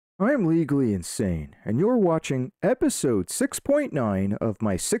I'm legally insane, and you're watching episode 6.9 of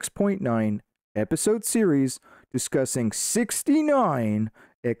my 6.9 episode series discussing 69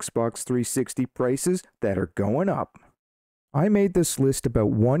 Xbox 360 prices that are going up. I made this list about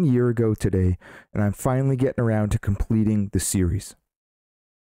 1 year ago today, and I'm finally getting around to completing the series.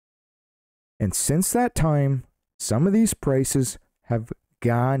 And since that time, some of these prices have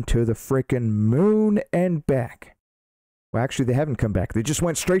gone to the frickin' moon and back. Well, actually, they haven't come back. They just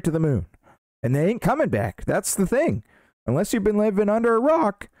went straight to the moon. And they ain't coming back. That's the thing. Unless you've been living under a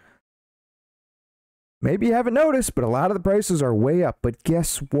rock. Maybe you haven't noticed, but a lot of the prices are way up. But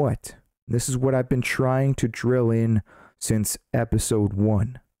guess what? This is what I've been trying to drill in since episode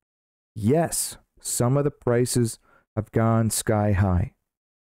 1. Yes, some of the prices have gone sky high.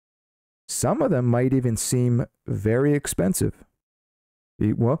 Some of them might even seem very expensive.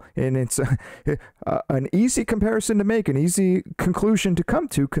 Well, and it's an easy comparison to make, an easy conclusion to come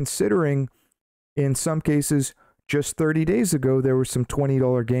to, considering in some cases, just 30 days ago, there were some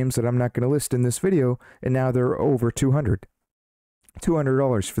 $20 games that I'm not going to list in this video, and now they're over $200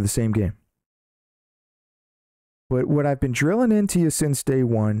 for the same game. But what I've been drilling into you since day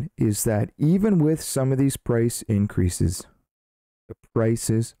one is that even with some of these price increases, the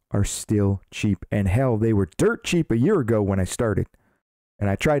prices are still cheap. And hell, they were dirt cheap a year ago when I started. And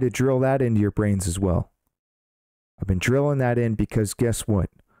I try to drill that into your brains as well. I've been drilling that in because guess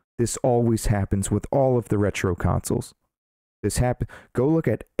what? This always happens with all of the retro consoles. Go look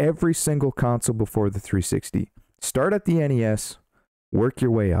at every single console before the 360. Start at the NES, work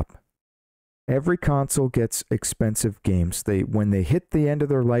your way up. Every console gets expensive games. When they hit the end of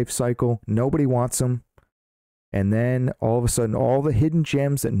their life cycle, nobody wants them. And then all of a sudden, all the hidden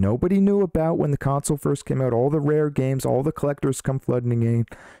gems that nobody knew about when the console first came out, all the rare games, all the collectors come flooding in,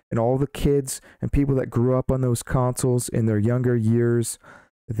 and all the kids and people that grew up on those consoles in their younger years,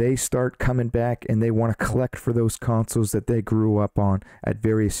 they start coming back and they want to collect for those consoles that they grew up on at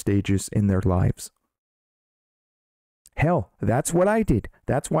various stages in their lives. Hell, that's what I did.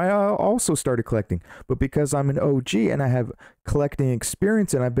 That's why I also started collecting. But because I'm an OG and I have collecting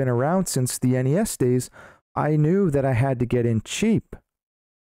experience and I've been around since the NES days, I knew that I had to get in cheap.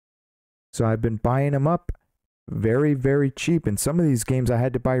 So I've been buying them up very, very cheap. And some of these games I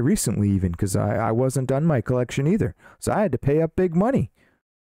had to buy recently even because I wasn't done my collection either. So I had to pay up big money.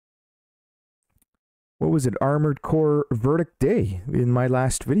 What was it? Armored Core Verdict Day in my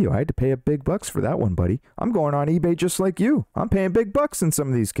last video. I had to pay up big bucks for that one, buddy. I'm going on eBay just like you. I'm paying big bucks in some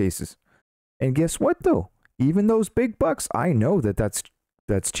of these cases. And guess what though? Even those big bucks, I know that's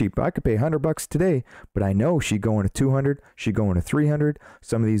cheap. I could pay $100 today, but I know she going to $200, she going to $300.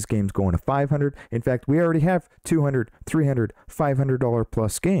 Some of these games going to $500. In fact, we already have $200, $300, $500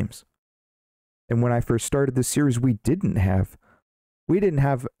 plus games. And when I first started this series, we didn't have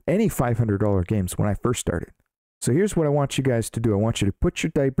any $500 games when I first started. So here's what I want you guys to do. I want you to put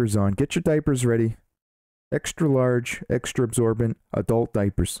your diapers on, get your diapers ready. Extra large, extra absorbent adult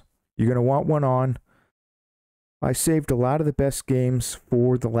diapers. You're going to want one on. I saved a lot of the best games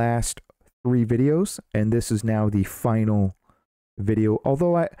for the last 3 videos, and this is now the final video.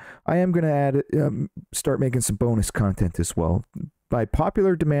 Although I am going to start making some bonus content as well. By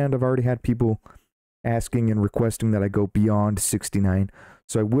popular demand, I've already had people asking and requesting that I go beyond 69.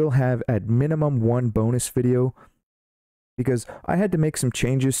 So I will have at minimum 1 bonus video because I had to make some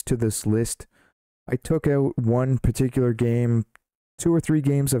changes to this list. I took out one particular game. 2 or 3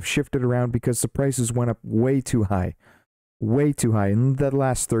 games I've shifted around because the prices went up way too high in the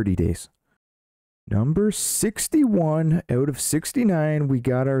last 30 days. Number 61 out of 69, we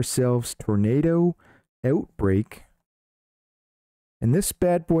got ourselves Tornado Outbreak. And this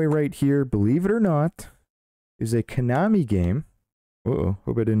bad boy right here, believe it or not, is a Konami game. Uh-oh,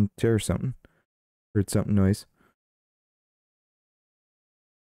 hope I didn't tear something. Heard something noise.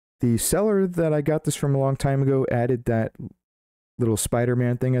 The seller that I got this from a long time ago added that little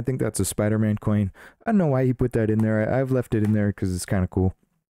Spider-Man thing. I think that's a Spider-Man coin. I don't know why he put that in there. I've left it in there because it's kind of cool.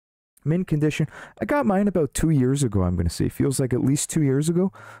 Mint condition. I got mine about 2 years ago, I'm going to say. Feels like at least 2 years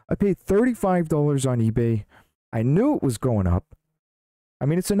ago. I paid $35 on eBay. I knew it was going up. I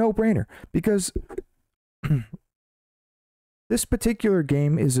mean, it's a no-brainer because this particular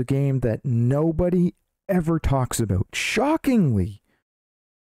game is a game that nobody ever talks about. Shockingly,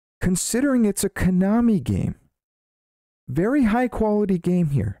 considering it's a Konami game. Very high quality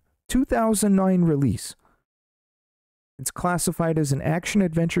game here. 2009 release. It's classified as an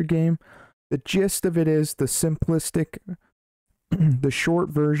action-adventure game. The gist of it is the simplistic, the short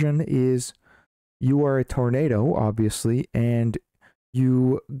version is you are a tornado, obviously, and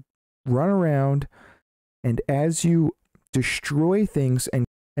you run around, and as you destroy things and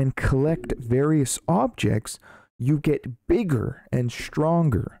and collect various objects, you get bigger and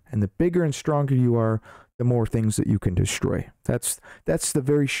stronger. And the bigger and stronger you are, the more things that you can destroy. That's the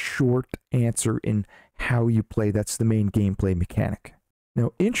very short answer in how you play. That's the main gameplay mechanic.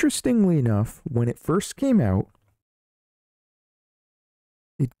 Now, interestingly enough, when it first came out,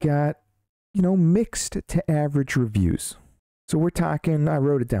 it got, mixed to average reviews. So we're talking, I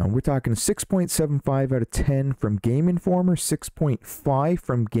wrote it down, we're talking 6.75 out of 10 from Game Informer, 6.5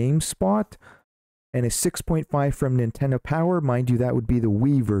 from GameSpot, and a 6.5 from Nintendo Power. Mind you, that would be the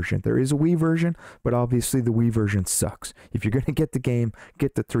Wii version. There is a Wii version, but obviously the Wii version sucks. If you're going to get the game,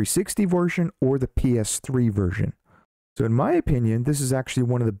 get the 360 version or the PS3 version. So in my opinion, this is actually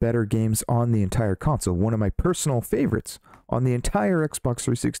one of the better games on the entire console. One of my personal favorites on the entire Xbox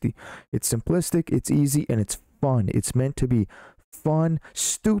 360. It's simplistic, it's easy, and it's fun. It's meant to be fun,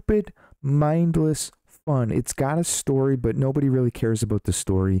 stupid, mindless fun. It's got a story, but nobody really cares about the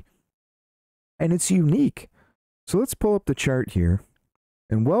story. And it's unique. So let's pull up the chart here.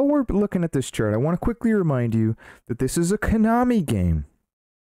 And while we're looking at this chart, I want to quickly remind you that this is a Konami game.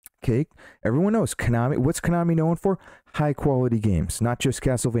 Okay, everyone knows Konami. What's Konami known for? High quality games, not just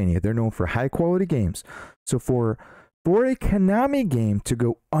Castlevania. They're known for high quality games. So for a Konami game to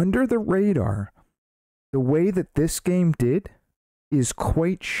go under the radar, the way that this game did is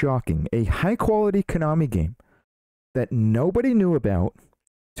quite shocking. A high quality Konami game that nobody knew about.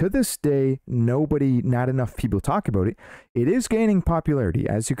 To this day, not enough people talk about it. It is gaining popularity,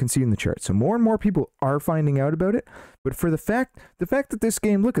 as you can see in the chart. So more and more people are finding out about it. But for the fact that this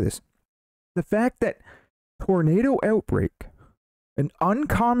game, look at this. The fact that Tornado Outbreak, an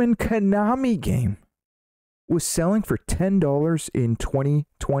uncommon Konami game, was selling for $10 in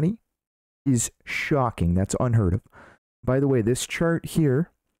 2020 is shocking. That's unheard of. By the way, this chart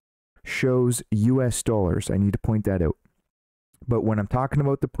here shows US dollars. I need to point that out. But when I'm talking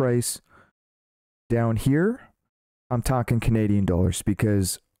about the price down here, I'm talking Canadian dollars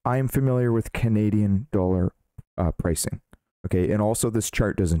because I'm familiar with Canadian dollar pricing. Okay, and also this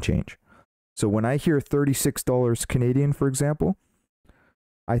chart doesn't change. So when I hear $36 Canadian, for example,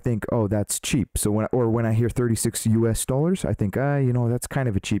 I think, oh, that's cheap. So when I hear 36 US dollars, I think, that's kind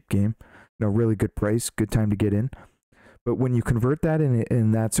of a cheap game. Really good price, good time to get in. But when you convert that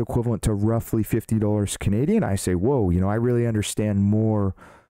and that's equivalent to roughly $50 Canadian, I say, whoa, I really understand more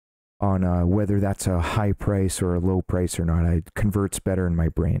on whether that's a high price or a low price or not. It converts better in my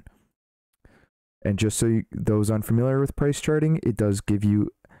brain. And just so those unfamiliar with price charting, it doesn't give you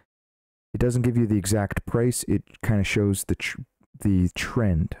the exact price. It kind of shows the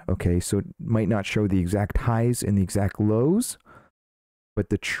trend. Okay, so it might not show the exact highs and the exact lows, but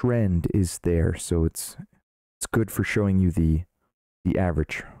the trend is there. So it's good for showing you the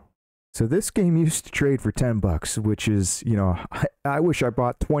average. So this game used to trade for $10, which is, I wish I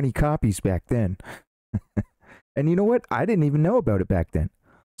bought 20 copies back then. And you know what? I didn't even know about it back then.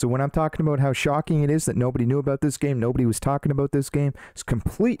 So when I'm talking about how shocking it is that nobody knew about this game, nobody was talking about this game, it's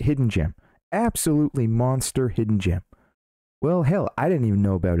complete hidden gem. Absolutely monster hidden gem. Well, hell, I didn't even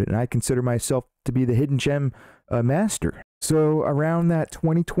know about it, and I consider myself to be the hidden gem master. So around that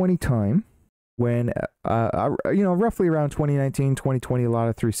 2020 time, when, roughly around 2019, 2020, a lot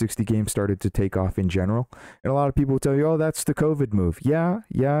of 360 games started to take off in general. And a lot of people will tell you, oh, that's the COVID move. Yeah,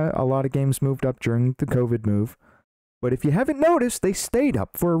 a lot of games moved up during the COVID move. But if you haven't noticed, they stayed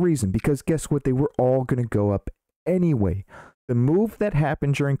up for a reason. Because guess what? They were all going to go up anyway. The move that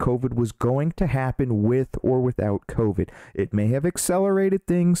happened during COVID was going to happen with or without COVID. It may have accelerated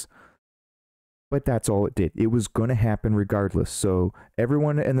things, but that's all it did. It was going to happen regardless. So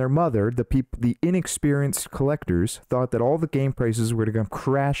everyone and their mother, the inexperienced collectors, thought that all the game prices were going to come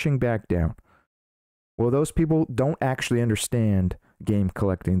crashing back down. Well, those people don't actually understand game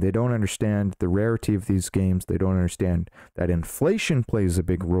collecting. They don't understand the rarity of these games. They don't understand that inflation plays a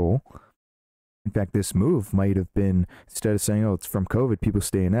big role. In fact, this move might have been, instead of saying, oh, it's from COVID, people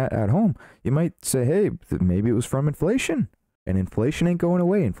staying at home, you might say, hey, maybe it was from inflation. And inflation ain't going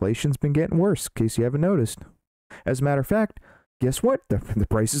away. Inflation's been getting worse, in case you haven't noticed. As a matter of fact, guess what? The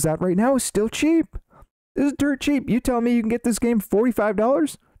prices out right now is still cheap. This is dirt cheap. You tell me you can get this game for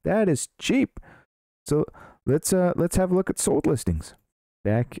 $45? That is cheap. So let's have a look at sold listings.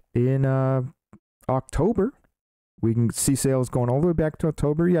 Back in October, we can see sales going all the way back to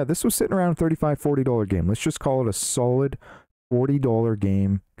October. Yeah, this was sitting around $35, $40 game. Let's just call it a solid $40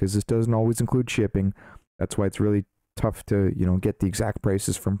 game because this doesn't always include shipping. That's why it's really tough to, get the exact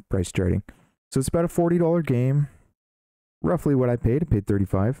prices from price charting. So it's about a $40 game. Roughly what I paid. I paid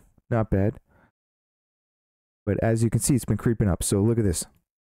 $35. Not bad. But as you can see, it's been creeping up. So look at this.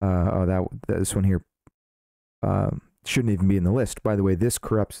 This one here. shouldn't even be in the list. By the way, this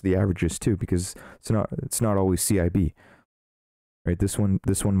corrupts the averages too, because it's not always CIB. Right, this one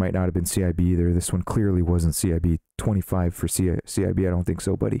might not have been CIB either. This one clearly wasn't CIB. 25 for CIB, I don't think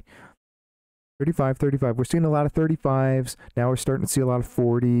so, buddy. 35. We're seeing a lot of 35s. Now we're starting to see a lot of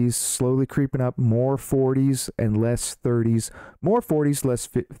 40s, slowly creeping up. More 40s and less 30s. More 40s, less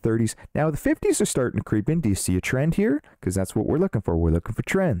 30s. Now the 50s are starting to creep in. Do you see a trend here? Because that's what we're looking for. We're looking for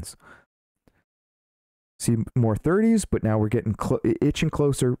trends. See more 30s, but now we're getting itching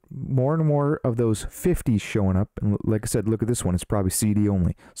closer. More and more of those 50s showing up. And like I said, look at this one. It's probably CD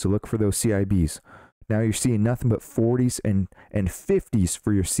only. So look for those CIBs. Now you're seeing nothing but 40s and 50s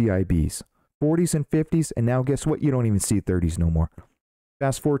for your CIBs. 40s and 50s. And now guess what? You don't even see 30s no more.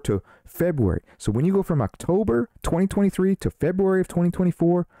 Fast forward to February. So when you go from October 2023 to February of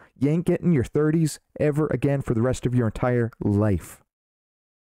 2024, you ain't getting your 30s ever again for the rest of your entire life.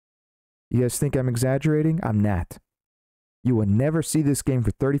 You guys think I'm exaggerating? I'm not. You will never see this game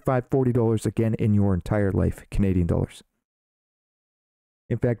for $35, $40 again in your entire life, Canadian dollars.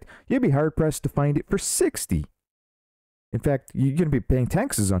 In fact, you'd be hard-pressed to find it for 60. In fact, you're going to be paying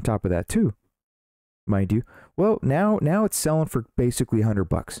taxes on top of that too, mind you. Well, now it's selling for basically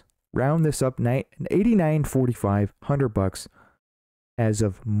 $100. Round this up, $89.45, $100 as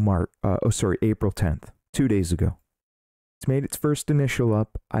of April 10th, 2 days ago. It's made its first initial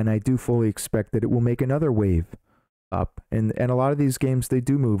up, and I do fully expect that it will make another wave up. And a lot of these games, they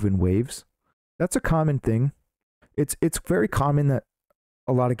do move in waves. That's a common thing. It's very common that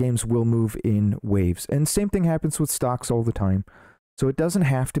a lot of games will move in waves. And same thing happens with stocks all the time. So it doesn't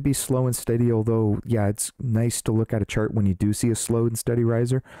have to be slow and steady, although, yeah, it's nice to look at a chart when you do see a slow and steady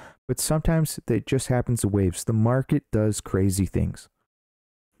riser. But sometimes it just happens in waves. The market does crazy things.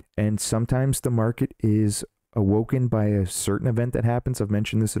 And sometimes the market is awoken by a certain event that happens. I've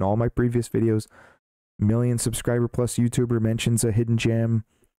mentioned this in all my previous videos. Million subscriber plus YouTuber mentions a hidden gem.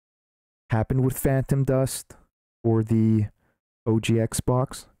 Happened with Phantom Dust or the OG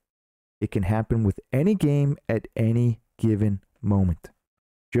Xbox. It can happen with any game at any given moment.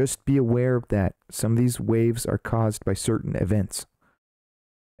 Just be aware of that. Some of these waves are caused by certain events.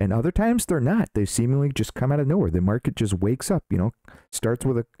 And other times they're not. They seemingly just come out of nowhere. The market just wakes up, starts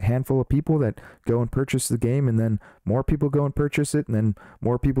with a handful of people that go and purchase the game, and then more people go and purchase it, and then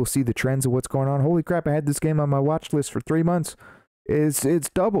more people see the trends of what's going on. Holy crap, I had this game on my watch list for 3 months.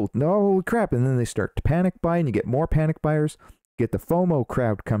 It's doubled. No, holy crap. And then they start to panic buy, and you get more panic buyers. Get the FOMO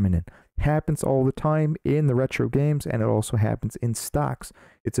crowd coming in. Happens all the time in the retro games, and it also happens in stocks.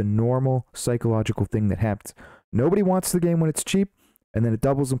 It's a normal psychological thing that happens. Nobody wants the game when it's cheap. And then it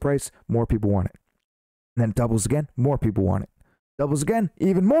doubles in price, more people want it. And then it doubles again, more people want it. Doubles again,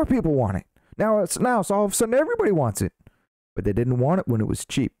 even more people want it. Now so all of a sudden everybody wants it. But they didn't want it when it was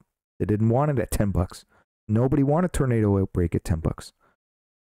cheap. They didn't want it at $10. Nobody wanted Tornado Outbreak at $10.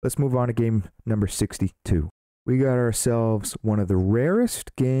 Let's move on to game number 62. We got ourselves one of the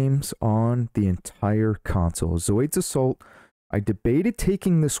rarest games on the entire console, Zoids Assault. I debated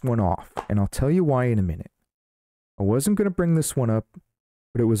taking this one off, and I'll tell you why in a minute. I wasn't going to bring this one up,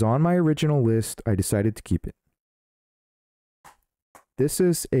 but it was on my original list. I decided to keep it. This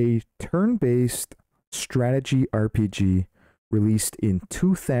is a turn-based strategy RPG released in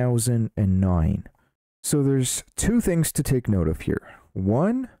 2009. So there's two things to take note of here.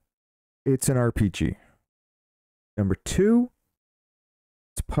 One, it's an RPG. Number two,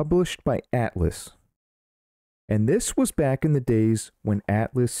 it's published by Atlus. And this was back in the days when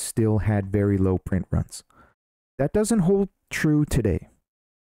Atlus still had very low print runs. That doesn't hold true today.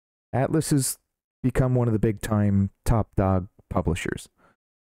 Atlus has become one of the big-time top dog publishers.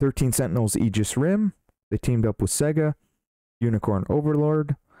 13 Sentinels Aegis Rim, they teamed up with Sega, Unicorn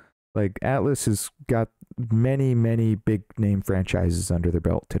Overlord. Like, Atlus has got many, many big-name franchises under their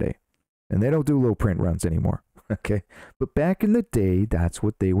belt today. And they don't do low-print runs anymore, okay? But back in the day, that's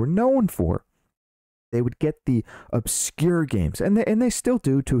what they were known for. They would get the obscure games, and they still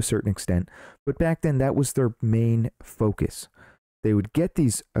do to a certain extent, but back then that was their main focus. They would get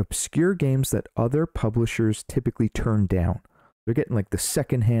these obscure games that other publishers typically turn down. They're getting like the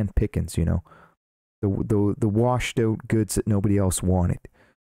secondhand pickings, the washed out goods that nobody else wanted.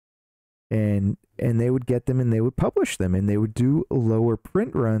 And they would get them and they would publish them, and they would do lower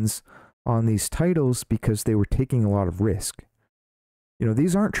print runs on these titles because they were taking a lot of risk.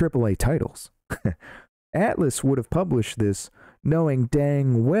 These aren't AAA titles. Atlus would have published this knowing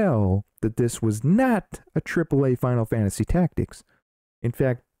dang well that this was not a AAA Final Fantasy Tactics. In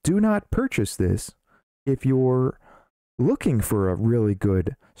fact, do not purchase this if you're looking for a really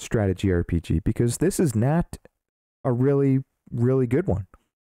good strategy RPG, because this is not a really, really good one.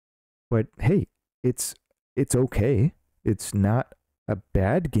 But hey, it's It's okay. It's not a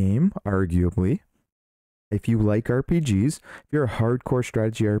bad game, arguably. If you like RPGs, if you're a hardcore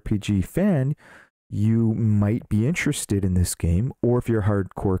strategy RPG fan, you might be interested in this game. Or if you're a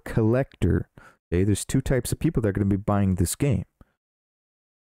hardcore collector, okay, there's two types of people that are going to be buying this game.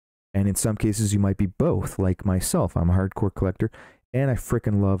 And in some cases, you might be both, like myself. I'm a hardcore collector, and I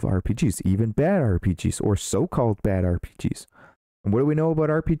freaking love RPGs, even bad RPGs, or so-called bad RPGs. And what do we know about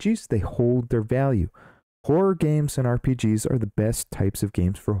RPGs? They hold their value. Horror games and RPGs are the best types of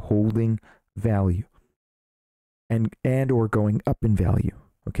games for holding value and or going up in value,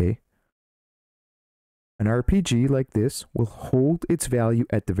 okay? An RPG like this will hold its value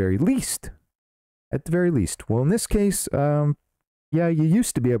at the very least. At the very least. Well, in this case, yeah, you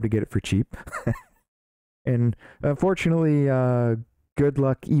used to be able to get it for cheap. And unfortunately, good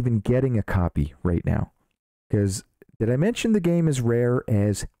luck even getting a copy right now. Because, did I mention the game is rare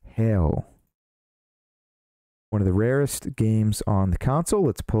as hell? One of the rarest games on the console.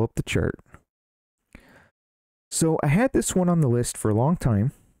 Let's pull up the chart. So I had this one on the list for a long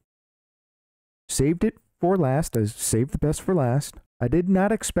time. Saved it for last. I saved the best for last. I did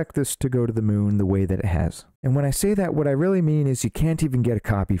not expect this to go to the moon the way that it has. And when I say that, what I really mean is you can't even get a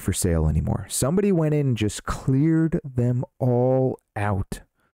copy for sale anymore. Somebody went in and just cleared them all out.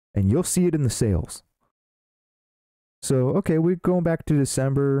 And you'll see it in the sales. So, okay, we're going back to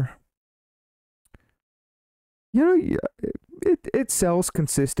December. You know, it sells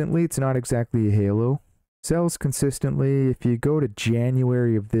consistently. It's not exactly a Halo. It sells consistently. If you go to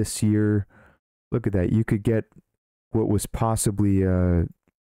January of this year, look at that. You could get what was possibly a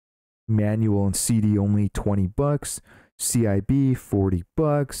manual and CD only $20, CIB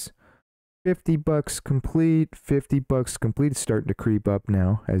 $40, $50 complete, $50 complete. It's starting to creep up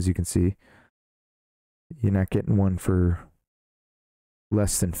now, as you can see. You're not getting one for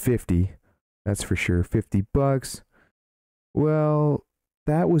less than 50. That's for sure. $50. Well,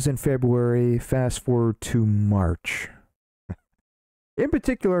 that was in February. Fast forward to March. In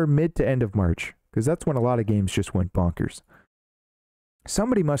particular, mid to end of March, because that's when a lot of games just went bonkers.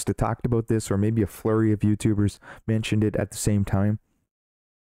 Somebody must have talked about this, or maybe a flurry of YouTubers mentioned it at the same time.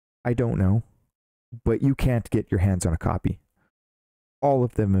 I don't know. But you can't get your hands on a copy. All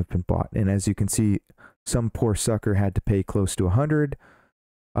of them have been bought. And as you can see, some poor sucker had to pay close to $100.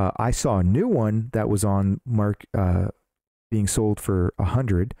 I saw a new one that was on being sold for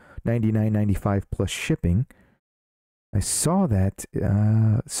 $100, $99.95 plus shipping. I saw that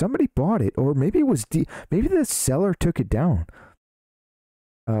somebody bought it, or maybe it was maybe the seller took it down.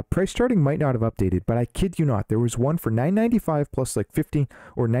 Price charting might not have updated, but I kid you not, there was one for $9.95 plus like 15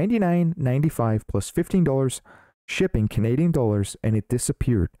 or $99.95 plus $15 shipping Canadian dollars, and it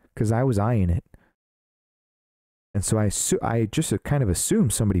disappeared because I was eyeing it. And so I just kind of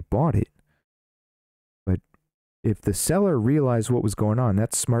assumed somebody bought it. But if the seller realized what was going on,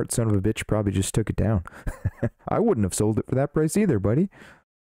 that smart son of a bitch probably just took it down. I wouldn't have sold it for that price either, buddy.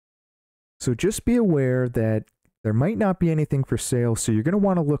 So just be aware that there might not be anything for sale, so you're going to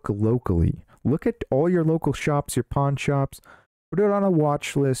want to look locally. Look at all your local shops, your pawn shops, put it on a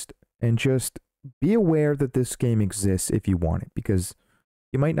watch list, and just be aware that this game exists if you want it, because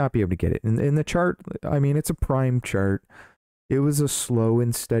you might not be able to get it. In the chart, I mean, it's a prime chart. It was a slow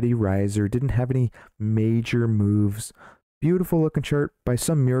and steady riser. Didn't have any major moves. Beautiful looking chart. By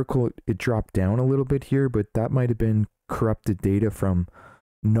some miracle, it dropped down a little bit here, but that might have been corrupted data from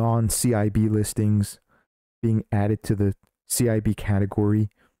non-CIB listings being added to the CIB category.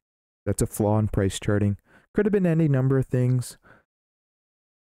 That's a flaw in price charting. Could have been any number of things.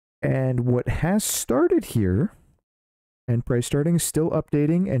 And what has started here, and price charting is still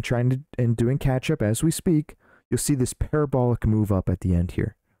updating and trying to and doing catch up as we speak, you'll see this parabolic move up at the end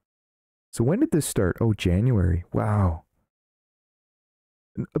here. So when did this start? Oh, January. Wow.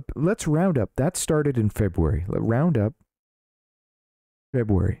 Let's round up. That started in February. Let's round up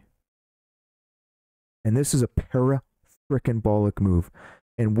February. And this is a para-frickin-bolic move.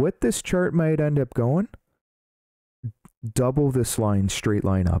 And what this chart might end up going, double this line, straight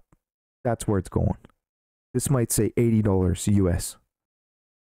line up. That's where it's going. This might say $80 US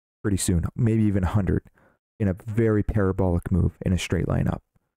pretty soon, maybe even 100 in a very parabolic move in a straight line up.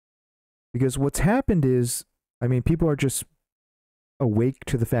 Because what's happened is, I mean, people are just awake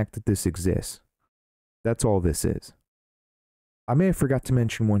to the fact that this exists. That's all this is. I may have forgot to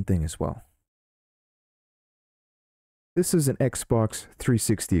mention one thing as well. This is an Xbox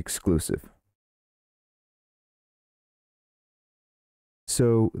 360 exclusive.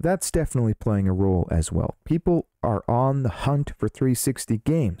 So that's definitely playing a role as well. People are on the hunt for 360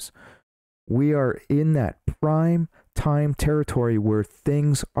 games. We are in that prime time territory where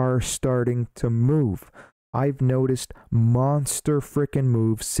things are starting to move. I've noticed monster frickin'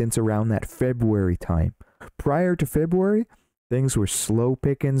 moves since around that February time. Prior to February, things were slow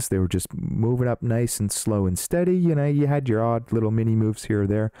pickings. They were just moving up nice and slow and steady. You know, you had your odd little mini moves here or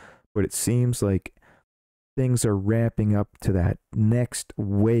there, but it seems like things are ramping up to that next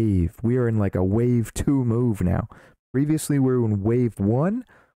wave. We are in like a wave 2 move now. Previously, we were in wave 1.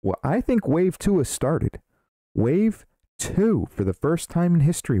 Well, I think wave 2 has started. Wave 2, for the first time in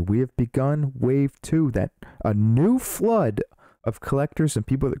history, we have begun wave 2. That a new flood of collectors and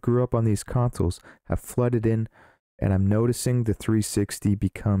people that grew up on these consoles have flooded in, and I'm noticing the 360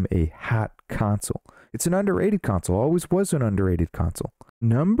 become a hot console. It's an underrated console, always was an underrated console.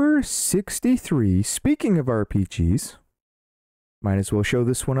 Number 63, speaking of RPGs, might as well show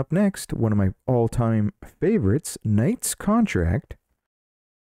this one up next. One of my all-time favorites, Knight's Contract.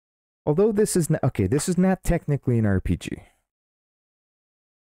 Although this is not, okay, this is not technically an RPG,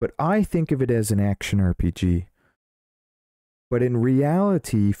 but I think of it as an action RPG. But in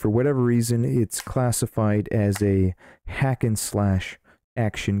reality, for whatever reason, it's classified as a hack and slash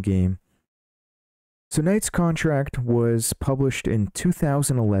action game. So Knight's Contract was published in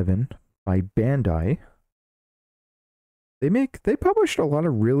 2011 by Bandai. They published a lot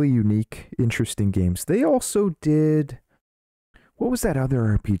of really unique, interesting games. They also did, what was that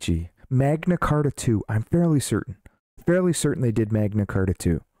other RPG? Magna Carta 2. I'm fairly certain they did Magna Carta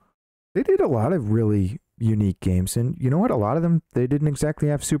 2. They did a lot of really unique games, and you know what? A lot of them, they didn't exactly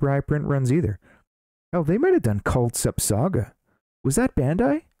have super high print runs either. Oh, they might have done Culdcept Saga. Was that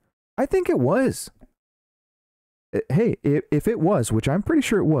Bandai? I think it was. Hey, if it was, which I'm pretty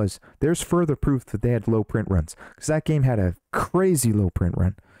sure it was, there's further proof that they had low print runs, because that game had a crazy low print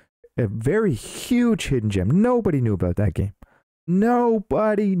run. A very huge hidden gem. Nobody knew about that game.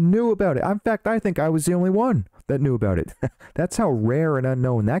 Nobody knew about it. In fact, I think I was the only one that knew about it. That's how rare and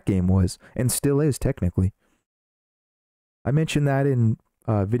unknown that game was, and still is technically. I mentioned that in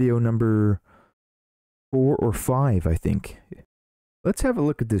video number 4 or 5, I think. Let's have a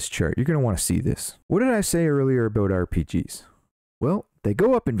look at this chart. You're going to want to see this. What did I say earlier about RPGs? Well, they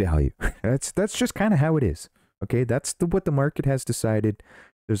go up in value. That's just kind of how it is. Okay, that's what the market has decided.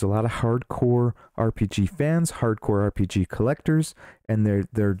 There's a lot of hardcore RPG fans, hardcore RPG collectors, and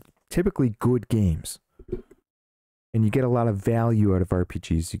they're typically good games. And you get a lot of value out of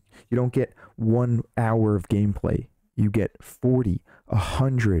RPGs. You don't get 1 hour of gameplay. You get 40,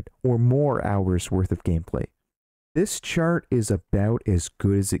 100, or more hours worth of gameplay. This chart is about as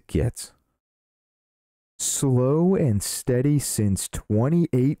good as it gets. Slow and steady since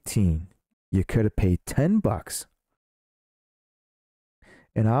 2018. You could have paid $10.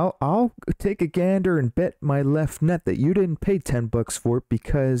 And I'll take a gander and bet my left nut that you didn't pay $10 for it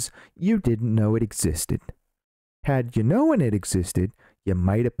because you didn't know it existed. Had you known it existed, you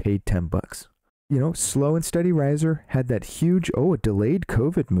might have paid $10. You know, Slow and Steady Riser had that huge, a delayed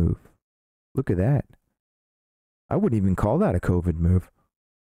COVID move. Look at that. I wouldn't even call that a COVID move.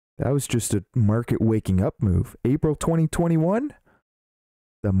 That was just a market waking up move. April 2021,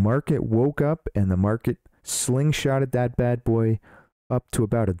 the market woke up and the market slingshotted that bad boy up to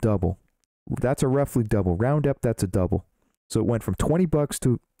about a double. That's a roughly double. Round up, that's a double. So it went from $20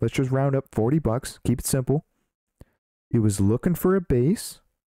 to, let's just round up, $40. Keep it simple. It was looking for a base,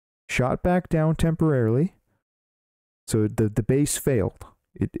 shot back down temporarily. So the base failed.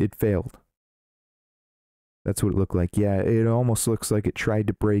 It failed. That's what it looked like. Yeah, it almost looks like it tried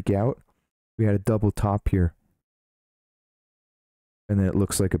to break out. We had a double top here. And then it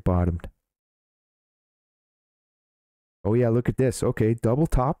looks like it bottomed. Oh yeah, look at this. Okay, double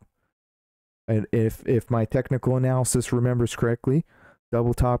top. And if my technical analysis remembers correctly,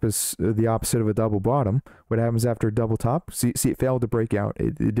 double top is the opposite of a double bottom. What happens after a double top? See, it failed to break out.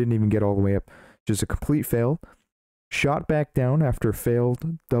 It didn't even get all the way up. Just a complete fail. Shot back down after a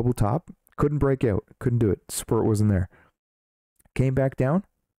failed double top. Couldn't break out. Couldn't do it. Support wasn't there. Came back down.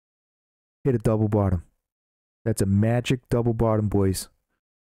 Hit a double bottom. That's a magic double bottom, boys.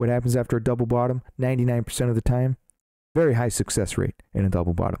 What happens after a double bottom? 99% of the time, very high success rate in a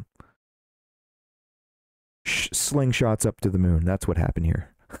double bottom. Slingshots up to the moon. That's what happened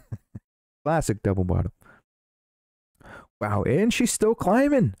here. Classic double bottom. Wow, and she's still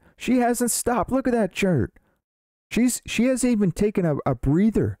climbing. She hasn't stopped. Look at that chart. She hasn't even taken a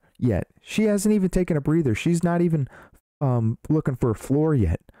breather yet. She hasn't even taken a breather. She's not even looking for a floor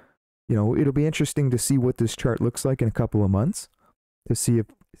yet. You know, it'll be interesting to see what this chart looks like in a couple of months to see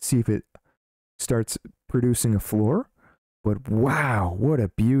if it starts producing a floor. But wow, what a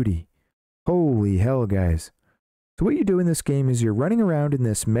beauty. Holy hell, guys. So what you do in this game is you're running around in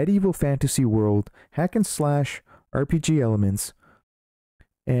this medieval fantasy world, hack and slash RPG elements,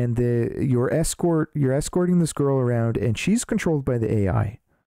 and you're escorting this girl around, and she's controlled by the AI.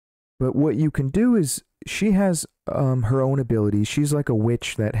 But what you can do is she has her own abilities. She's like a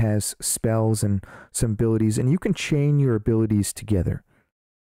witch that has spells and some abilities, and you can chain your abilities together.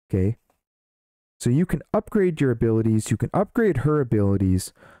 Okay? So you can upgrade your abilities. You can upgrade her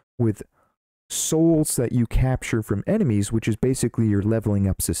abilities with souls that you capture from enemies, which is basically your leveling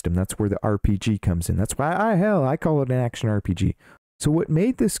up system. That's where the RPG comes in. That's why I call it an action RPG. So what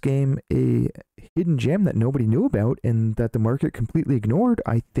made this game a hidden gem that nobody knew about and that the market completely ignored,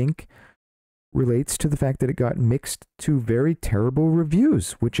 I think, relates to the fact that it got mixed to very terrible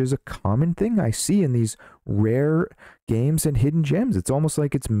reviews, which is a common thing I see in these rare games and hidden gems. It's almost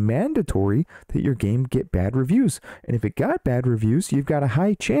like it's mandatory that your game get bad reviews. And if it got bad reviews, you've got a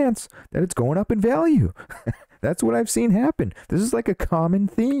high chance that it's going up in value. That's what I've seen happen. This is like a common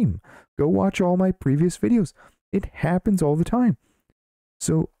theme. Go watch all my previous videos. It happens all the time.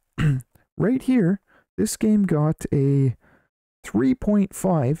 So right here, this game got a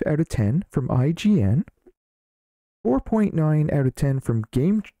 3.5 out of 10 from IGN, 4.9 out of 10 from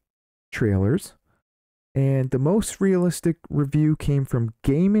Game Trailers, and the most realistic review came from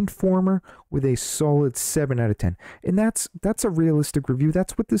Game Informer with a solid 7 out of 10. And that's a realistic review.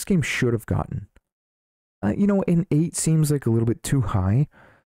 That's what this game should have gotten. You know, an 8 seems like a little bit too high,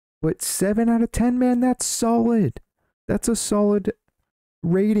 but 7 out of 10, man, that's solid. That's a solid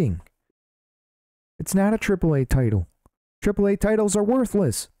rating. It's not a AAA title. AAA titles are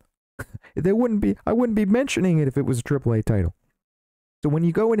worthless. I wouldn't be mentioning it if it was a AAA title. So when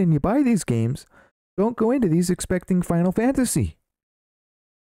you go in and you buy these games, don't go into these expecting Final Fantasy.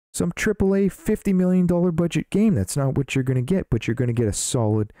 Some AAA $50 million budget game. That's not what you're going to get, but you're going to get a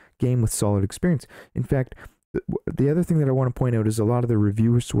solid game with solid experience. In fact, the other thing that I want to point out is a lot of the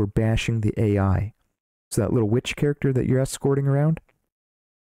reviewers were bashing the AI. So that little witch character that you're escorting around,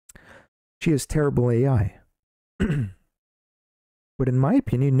 she has terrible AI. But in my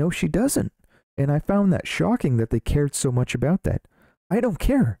opinion, no, she doesn't. And I found that shocking that they cared so much about that. I don't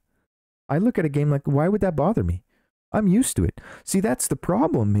care. I look at a game like, why would that bother me? I'm used to it. See, that's the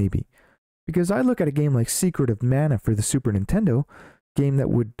problem, maybe. Because I look at a game like Secret of Mana for the Super Nintendo, game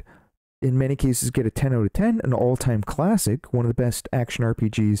that would, in many cases, get a 10 out of 10, an all-time classic, one of the best action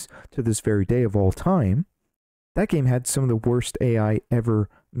RPGs to this very day of all time. That game had some of the worst AI ever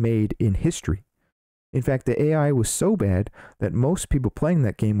made in history. In fact, the AI was so bad that most people playing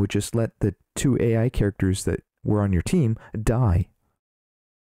that game would just let the 2 AI characters that were on your team die.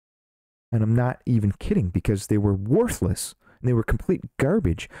 And I'm not even kidding, because they were worthless. And they were complete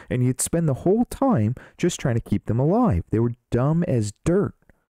garbage. And you'd spend the whole time just trying to keep them alive. They were dumb as dirt.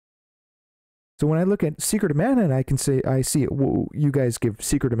 So when I look at Secret of Mana, and I can say, I see it, well, you guys give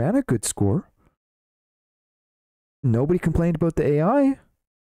Secret of Mana a good score. Nobody complained about the AI.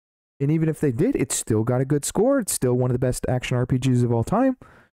 And even if they did, it still got a good score. It's still one of the best action RPGs of all time.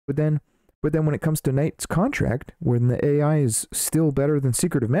 But then when it comes to Knight's Contract, when the AI is still better than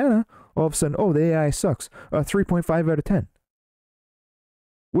Secret of Mana, all of a sudden, oh, the AI sucks. 3.5 out of 10.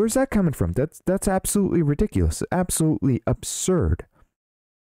 Where's that coming from? That's absolutely ridiculous. Absolutely absurd.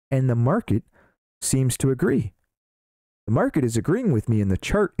 And the market seems to agree. The market is agreeing with me, and the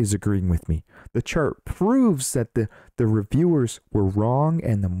chart is agreeing with me. The chart proves that the reviewers were wrong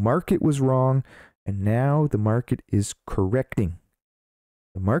and the market was wrong, and now the market is correcting.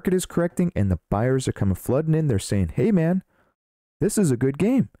 The market is correcting, and the buyers are coming flooding in. They're saying, hey man, this is a good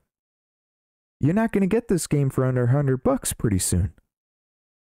game. You're not going to get this game for under $100 pretty soon.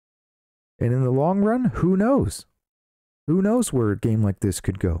 And in the long run, who knows? Who knows where a game like this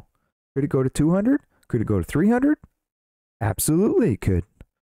could go? Could it go to 200? Could it go to 300? Absolutely it could.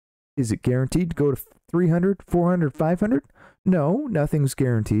 Is it guaranteed to go to 300, 400, 500? No, nothing's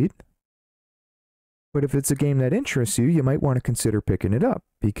guaranteed. But if it's a game that interests you, you might want to consider picking it up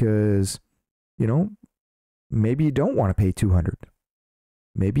because, you know, maybe you don't want to pay 200.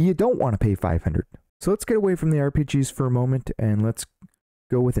 Maybe you don't want to pay 500. So let's get away from the RPGs for a moment and let's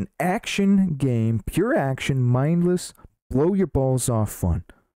go with an action game, pure action, mindless, blow your balls off fun.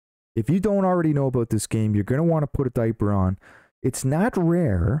 If you don't already know about this game, you're going to want to put a diaper on. It's not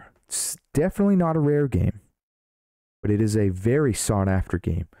rare. It's definitely not a rare game. But it is a very sought-after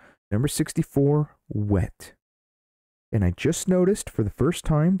game. Number 64, Wet. And I just noticed for the first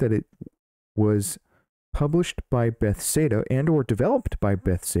time that it was published by Bethesda and or developed by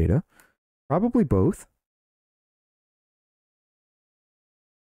Bethesda. Probably both.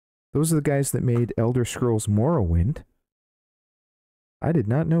 Those are the guys that made Elder Scrolls Morrowind. I did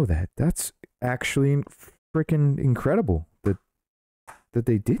not know that. That's actually freaking incredible that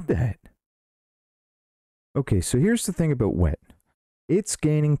they did that. Okay, so here's the thing about Wet. It's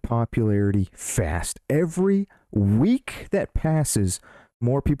gaining popularity fast. Every week that passes,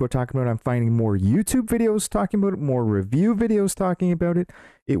 more people are talking about it. I'm finding more YouTube videos talking about it, more review videos talking about it.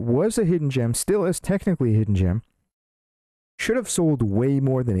 It was a hidden gem, still is technically a hidden gem. Should have sold way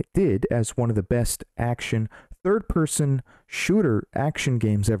more than it did as one of the best action third-person shooter action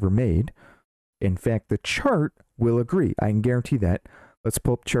games ever made. In fact, the chart will agree. I can guarantee that. Let's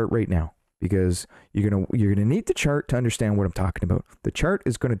pull up the chart right now, because you're gonna need the chart to understand what I'm talking about. The chart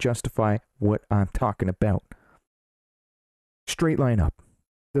is going to justify what I'm talking about. Straight line up.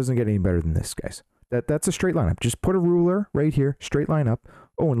 Doesn't get any better than this, guys. That's a straight line up. Just put a ruler right here, straight line up.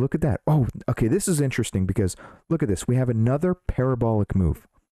 Oh, and look at that. Oh, okay, this is interesting because look at this. We have another parabolic move.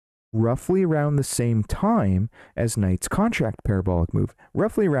 Roughly around the same time as Knight's Contract parabolic move.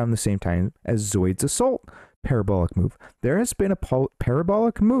 Roughly around the same time as Zoid's Assault parabolic move. There has been a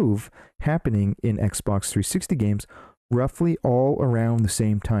parabolic move happening in Xbox 360 games roughly all around the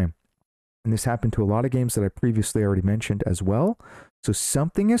same time. And this happened to a lot of games that I previously already mentioned as well. So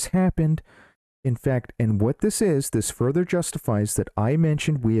something has happened. In fact, and what this further justifies that I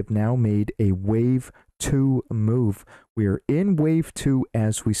mentioned we have now made a Wave 2 move. We are in Wave 2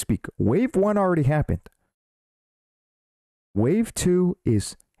 as we speak. Wave 1 already happened. Wave 2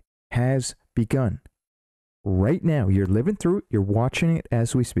 has begun. Right now, you're living through it. You're watching it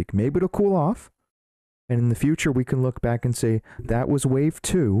as we speak. Maybe it'll cool off. And in the future, we can look back and say, that was Wave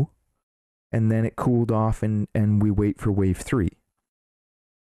 2. And then it cooled off and we wait for Wave 3.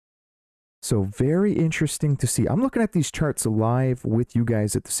 So very interesting to see. I'm looking at these charts live with you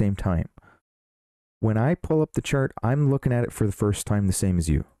guys at the same time. When I pull up the chart, I'm looking at it for the first time the same as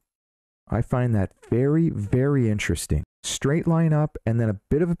you. I find that very, very interesting. Straight line up and then a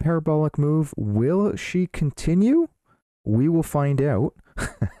bit of a parabolic move. Will she continue? We will find out.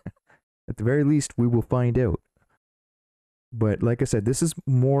 At the very least, we will find out. But like I said, this is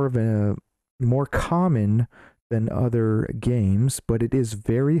more common than other games, but it is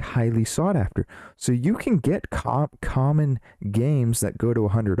very highly sought after. So you can get common games that go to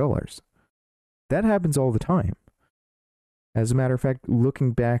 $100. That happens all the time. As a matter of fact,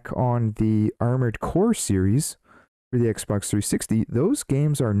 looking back on the Armored Core series for the Xbox 360, those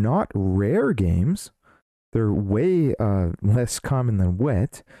games are not rare games. They're way less common than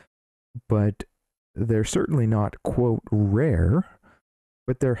wet, but they're certainly not, quote, rare.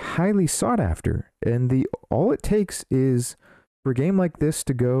 But they're highly sought after, and all it takes is for a game like this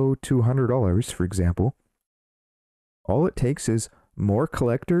to go to $100, for example. All it takes is more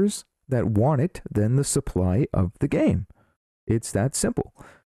collectors that want it than the supply of the game. It's that simple.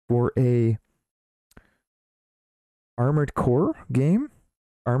 For a Armored Core game,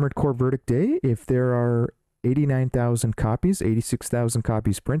 Armored Core Verdict Day, if there are 89,000 copies, 86,000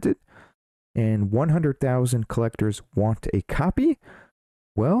 copies printed, and 100,000 collectors want a copy,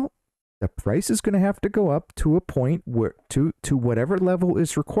 well, the price is going to have to go up to a point where to whatever level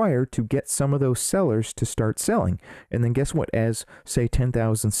is required to get some of those sellers to start selling. And then guess what? As, say,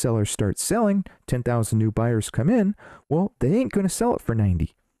 10,000 sellers start selling, 10,000 new buyers come in, well, they ain't going to sell it for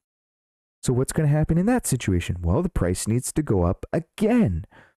 90. So what's going to happen in that situation? Well, the price needs to go up again.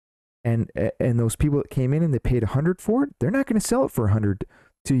 And those people that came in and they paid 100 for it, they're not going to sell it for 100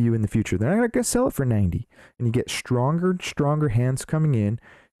 to you in the future. They're not going to sell it for 90. And you get stronger and stronger hands coming in,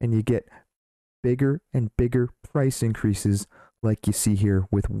 and you get bigger and bigger price increases like you see here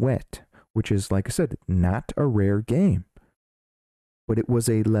with Wet, which is, like I said, not a rare game. But it was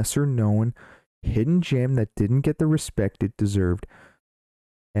a lesser known hidden gem that didn't get the respect it deserved.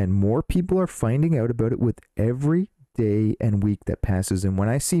 And more people are finding out about it with every day and week that passes. And when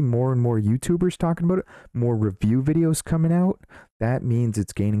I see more and more YouTubers talking about it, more review videos coming out, that means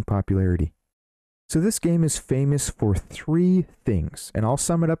it's gaining popularity. So this game is famous for 3 things, and I'll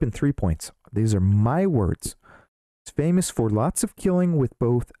sum it up in 3 points. These are my words. It's famous for lots of killing with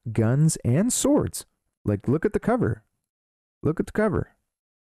both guns and swords. Like, look at the cover. Look at the cover.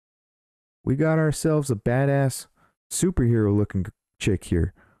 We got ourselves a badass superhero looking chick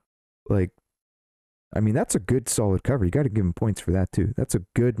here. Like, I mean, that's a good solid cover. You got to give him points for that too. That's a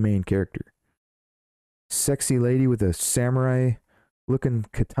good main character. Sexy lady with a samurai looking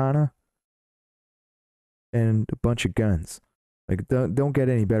katana and a bunch of guns. Like, don't get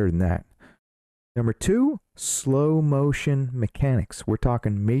any better than that. Number 2, slow motion mechanics. We're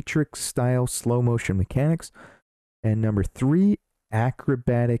talking Matrix style slow motion mechanics. And number 3,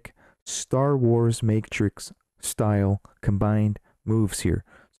 acrobatic Star Wars Matrix style combined moves here.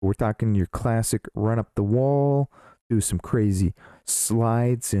 So we're talking your classic run up the wall, do some crazy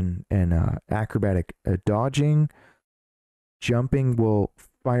slides and acrobatic dodging, jumping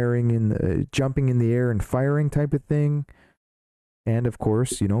in the air and firing type of thing, And of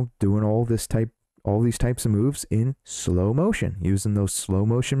course, you know, doing all these types of moves in slow motion, using those slow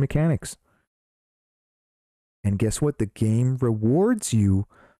motion mechanics. And guess what? The game rewards you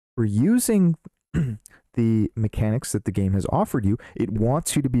for using the mechanics that the game has offered you. It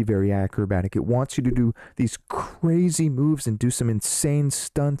wants you to be very acrobatic. It wants you to do these crazy moves and do some insane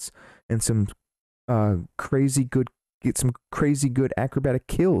stunts and some crazy good acrobatic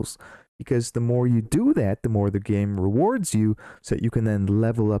kills. Because the more you do that, the more the game rewards you so that you can then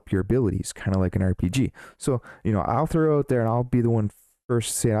level up your abilities, kind of like an RPG. So, you know, I'll throw out there and I'll be the one first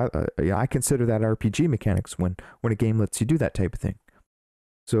to say I consider that RPG mechanics when a game lets you do that type of thing.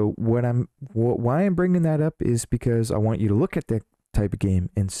 So why I'm bringing that up is because I want you to look at that type of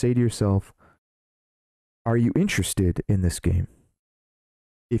game and say to yourself, are you interested in this game?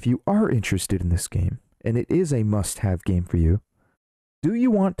 If you are interested in this game, and it is a must-have game for you, do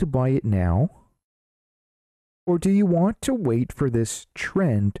you want to buy it now? Or do you want to wait for this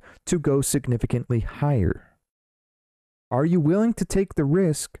trend to go significantly higher? Are you willing to take the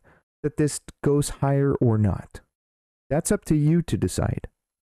risk that this goes higher or not? That's up to you to decide.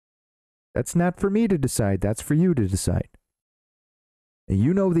 That's not for me to decide. That's for you to decide. And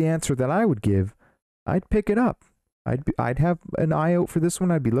you know the answer that I would give. I'd pick it up. I'd have an eye out for this one.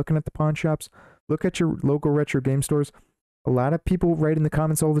 I'd be looking at the pawn shops. Look at your local retro game stores. A lot of people write in the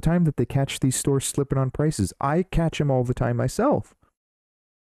comments all the time that they catch these stores slipping on prices. I catch them all the time myself.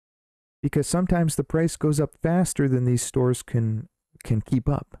 Because sometimes the price goes up faster than these stores can keep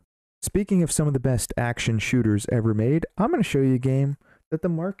up. Speaking of some of the best action shooters ever made, I'm going to show you a game that the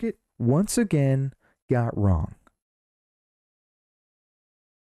market once again got wrong.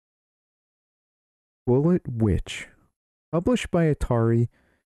 Bullet Witch, published by Atari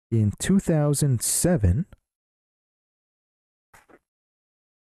in 2007.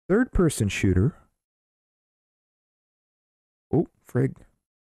 Third-person shooter. Oh, frig.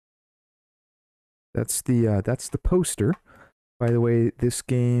 That's the poster. By the way, this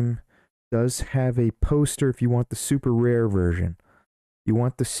game does have a poster if you want the super rare version. You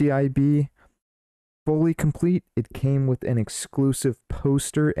want the CIB fully complete, it came with an exclusive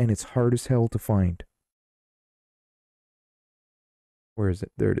poster, and it's hard as hell to find. Where is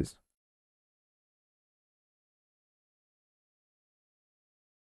it? There it is.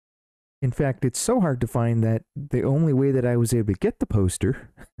 In fact, it's so hard to find that the only way that I was able to get the poster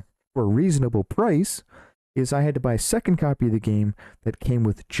for a reasonable price is I had to buy a second copy of the game that came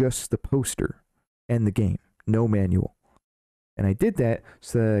with just the poster and the game, no manual. And I did that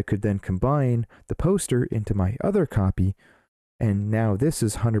so that I could then combine the poster into my other copy, and now this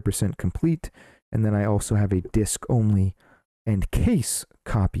is 100% complete. And then I also have a disc only and case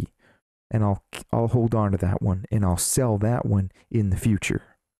copy, and I'll hold on to that one, and I'll sell that one in the future.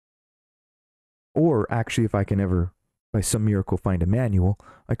 Or actually, if I can ever, by some miracle, find a manual,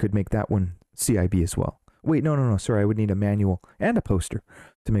 I could make that one CIB as well. Wait, no, sorry, I would need a manual and a poster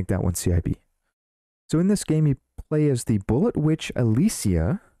to make that one CIB. So in this game, you play as the Bullet Witch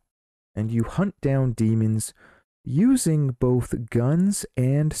Alicia, and you hunt down demons using both guns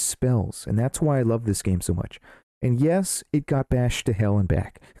and spells. And that's why I love this game so much. And yes, it got bashed to hell and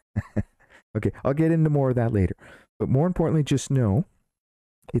back. Okay, I'll get into more of that later. But more importantly, just know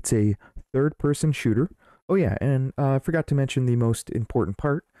it's a third-person shooter. Oh yeah, and I forgot to mention the most important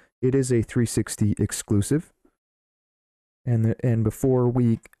part. It is a 360 exclusive. And before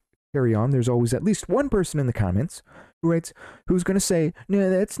we carry on, there's always at least one person in the comments who's going to say, no,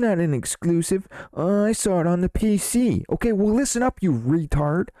 that's not an exclusive. I saw it on the PC. Okay, well, listen up, you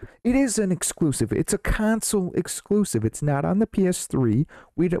retard. It is an exclusive. It's a console exclusive. It's not on the PS3.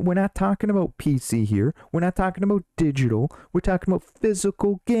 We're not talking about PC here. We're not talking about digital. We're talking about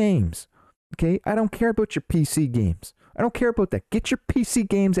physical games. Okay, I don't care about your PC games. I don't care about that. Get your PC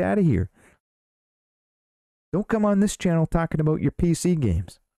games out of here. Don't come on this channel talking about your PC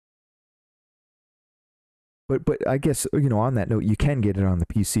games. But I guess, you know, on that note, you can get it on the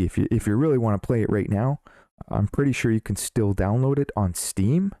PC if you really want to play it right now. I'm pretty sure you can still download it on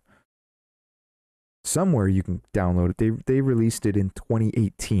Steam. Somewhere you can download it. They released it in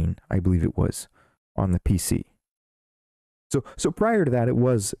 2018, I believe it was, on the PC. So prior to that, it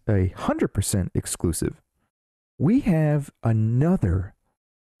was 100% exclusive. We have another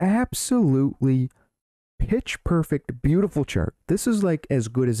absolutely pitch perfect, beautiful chart. This is like as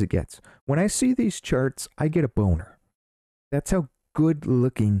good as it gets. When I see these charts, I get a boner. That's how good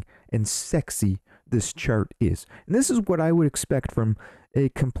looking and sexy this chart is. And this is what I would expect from a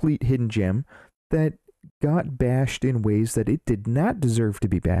complete hidden gem that got bashed in ways that it did not deserve to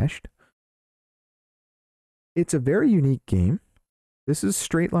be bashed. It's a very unique game. This is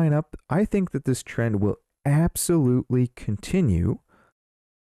straight line up. I think that this trend will absolutely continue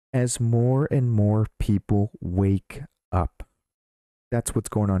as more and more people wake up. That's what's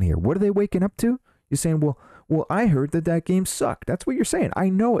going on here. What are they waking up to? You're saying, well, I heard that game sucked. That's what you're saying. I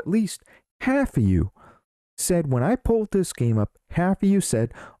know at least half of you said when I pulled this game up, half of you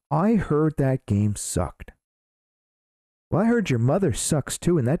said, I heard that game sucked. Well, I heard your mother sucks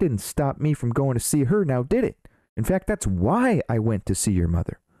too, and that didn't stop me from going to see her, now did it? In fact, that's why I went to see your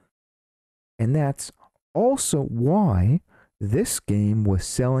mother. And that's also why this game was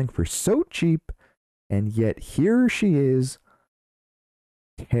selling for so cheap, and yet here she is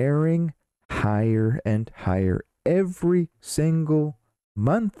tearing higher and higher every single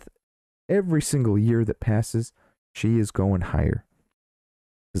month, every single year that passes, she is going higher.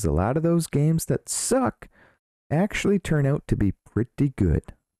 Because a lot of those games that suck actually turn out to be pretty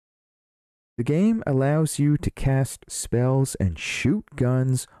good. The game allows you to cast spells and shoot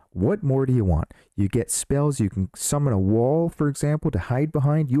guns. What more do you want? You get spells. You can summon a wall, for example, to hide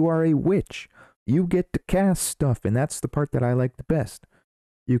behind. You are a witch. You get to cast stuff, and that's the part that I like the best.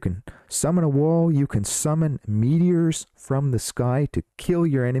 You can summon a wall. You can summon meteors from the sky to kill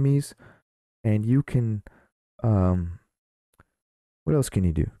your enemies. And you can, what else can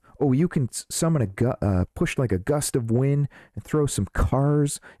you do? Oh, you can summon push like a gust of wind and throw some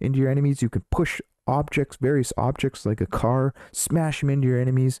cars into your enemies. You can push objects, various objects like a car, smash them into your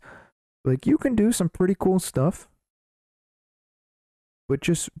enemies. Like, you can do some pretty cool stuff. But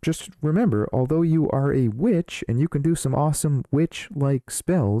just remember, although you are a witch and you can do some awesome witch-like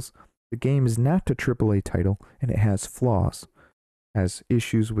spells, the game is not a AAA title and it has flaws. It has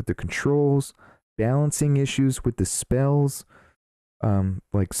issues with the controls, balancing issues with the spells.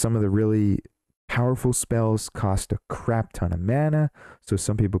 Like some of the really powerful spells cost a crap ton of mana, so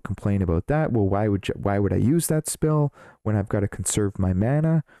some people complain about that. Well, why would I use that spell when I've got to conserve my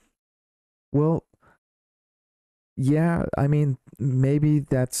mana? Well, yeah, I mean, maybe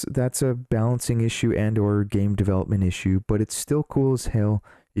that's a balancing issue and or game development issue, but it's still cool as hell.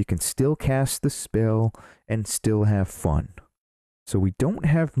 You can still cast the spell and still have fun. So we don't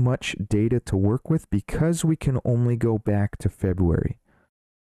have much data to work with because we can only go back to February.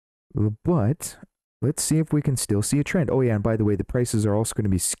 But let's see if we can still see a trend. Oh yeah, and by the way, the prices are also going to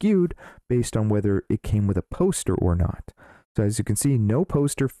be skewed based on whether it came with a poster or not. So as you can see, no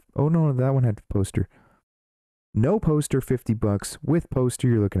poster. Oh no, that one had a poster. No poster, $50. With poster,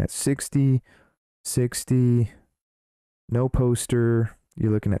 you're looking at 60, 60. No poster,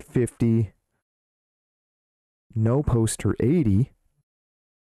 you're looking at 50. No poster, 80.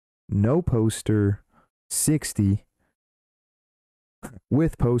 No poster, 60.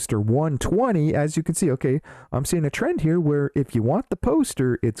 With poster, 120. As you can see, okay, I'm seeing a trend here where if you want the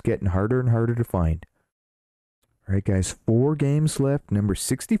poster, it's getting harder and harder to find. All right, guys, 4 games left. Number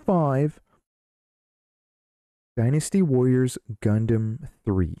 65, Dynasty Warriors Gundam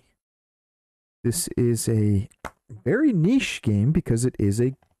 3. This is a very niche game because it is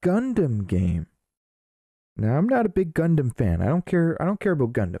a Gundam game. Now, I'm not a big Gundam fan. I don't care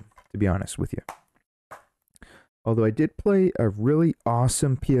about Gundam, to be honest with you. Although I did play a really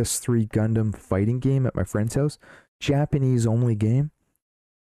awesome PS3 Gundam fighting game at my friend's house. Japanese only game.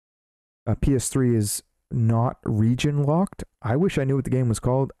 PS3 is not region locked. I wish I knew what the game was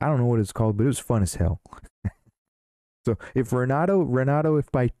called. I don't know what it's called, but it was fun as hell. So if Renato,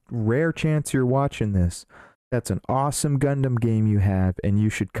 if by rare chance you're watching this, that's an awesome Gundam game you have, and you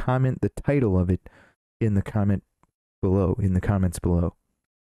should comment the title of it in the comments below.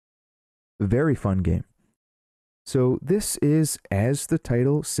 Very fun game. So this is, as the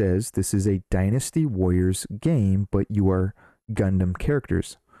title says, this is a Dynasty Warriors game, but you are Gundam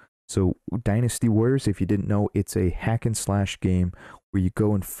characters. So Dynasty Warriors, if you didn't know, it's a hack and slash game where you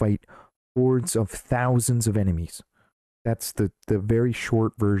go and fight hordes of thousands of enemies. That's the very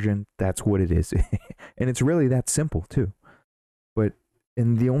short version. That's what it is. And it's really that simple too.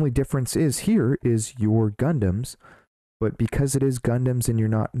 And the only difference is here is your Gundams, but because it is Gundams and you're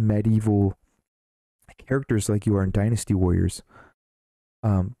not medieval characters like you are in Dynasty Warriors,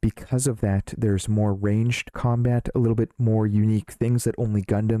 because of that, there's more ranged combat, a little bit more unique things that only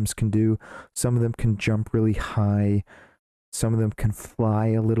Gundams can do. Some of them can jump really high. Some of them can fly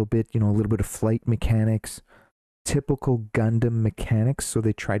a little bit, a little bit of flight mechanics. Typical Gundam mechanics, so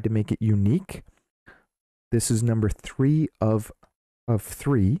they tried to make it unique. This is number 3 of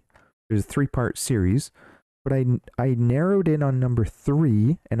 3. There's a 3-part series, but I narrowed in on number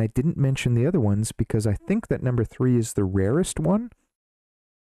 3, and I didn't mention the other ones because I think that number 3 is the rarest one.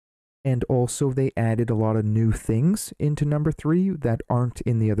 And also they added a lot of new things into number 3 that aren't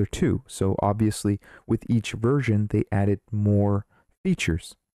in the other 2. So obviously with each version, they added more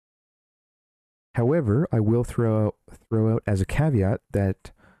features. However, I will throw out as a caveat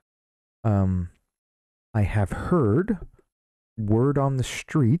that I have heard word on the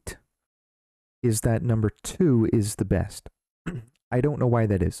street is that number 2 is the best. I don't know why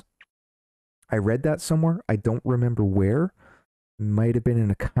that is. I read that somewhere. I don't remember where. Might have been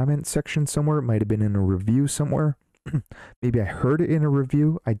in a comment section somewhere. It might have been in a review somewhere. Maybe I heard it in a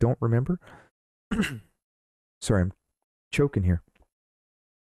review. I don't remember. Sorry, I'm choking here.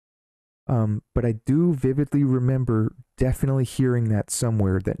 But I do vividly remember definitely hearing that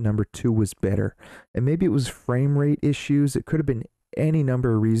somewhere, that number 2 was better. And maybe it was frame rate issues. It could have been any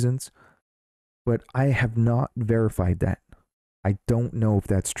number of reasons. But I have not verified that. I don't know if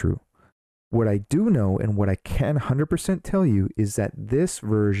that's true. What I do know and what I can 100% tell you is that this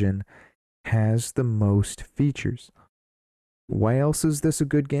version has the most features. Why else is this a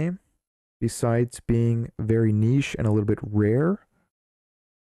good game? Besides being very niche and a little bit rare.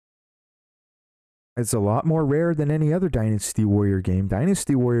 It's a lot more rare than any other Dynasty Warrior game.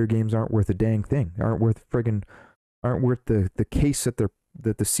 Dynasty Warrior games aren't worth a dang thing. Aren't worth the case that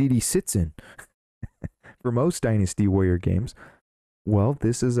the CD sits in. For most Dynasty Warrior games. Well,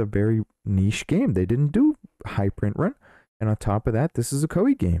 this is a very niche game. They didn't do high print run. And on top of that, this is a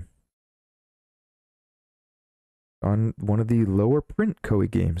Koei game. On one of the lower print Koei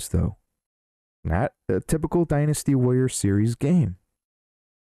games, though. Not a typical Dynasty Warrior series game.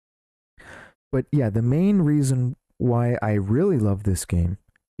 But yeah, the main reason why I really love this game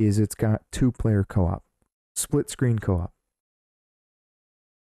is it's got 2-player co-op. Split screen co-op.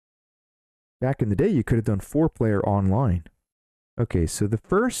 Back in the day, you could have done 4-player online. Okay, so the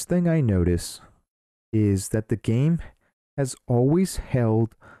first thing I notice is that the game has always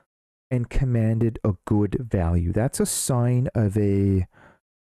held and commanded a good value. That's a sign of a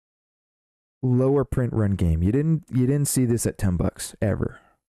lower print run game. You didn't see this at $10 ever.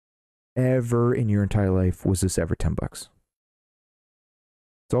 Ever in your entire life was this ever $10. It's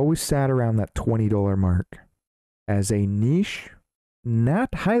always sat around that $20 mark as a niche,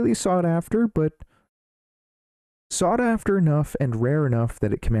 not highly sought after, but sought after enough and rare enough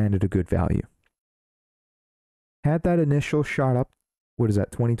that it commanded a good value. Had that initial shot up, what is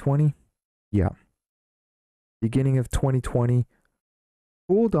that, 2020? Yeah. Beginning of 2020,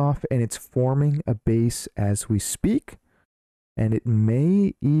 cooled off, and it's forming a base as we speak, and it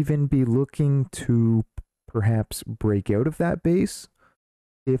may even be looking to perhaps break out of that base.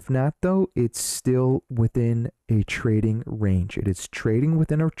 If not, though, it's still within a trading range. It is trading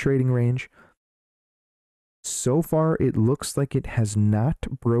within a trading range. So far, it looks like it has not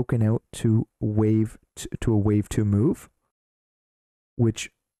broken out to a wave 2 move,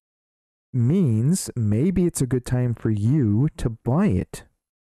 which means maybe it's a good time for you to buy it.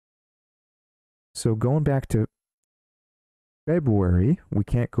 So going back to February, we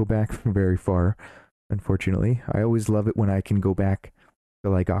can't go back very far, unfortunately. I always love it when I can go back to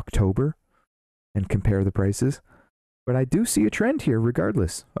like October and compare the prices. But I do see a trend here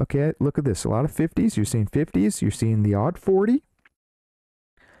regardless. Okay, look at this. A lot of 50s. You're seeing 50s. You're seeing the odd 40.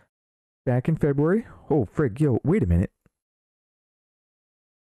 Back in February. Oh, frig. Yo, wait a minute.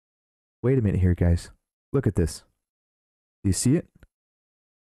 Wait a minute here, guys. Look at this. Do you see it?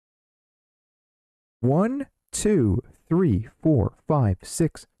 1, 2, 3, 4, 5,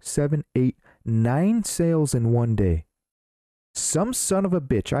 6, 7, 8, 9 sales in one day. Some son of a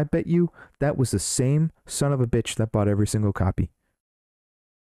bitch, I bet you that was the same son of a bitch that bought every single copy.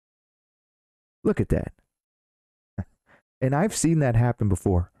 Look at that. And I've seen that happen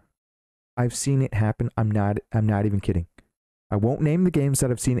before. I've seen it happen. I'm not even kidding. I won't name the games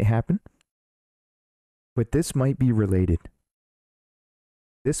that I've seen it happen, but this might be related.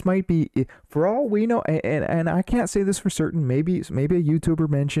 This might be, for all we know, and I can't say this for certain. Maybe a YouTuber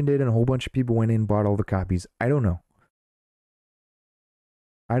mentioned it and a whole bunch of people went in and bought all the copies. I don't know.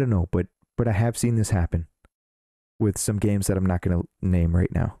 But I have seen this happen with some games that I'm not going to name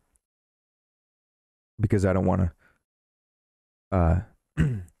right now because I don't want to.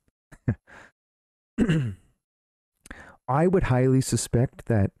 I would highly suspect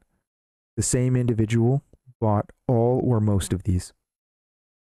that the same individual bought all or most of these.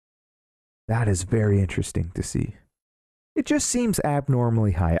 That is very interesting to see. It just seems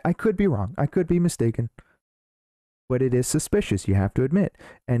abnormally high. I could be wrong. I could be mistaken. But it is suspicious, you have to admit.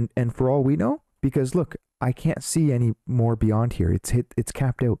 And for all we know, because look, I can't see any more beyond here. It's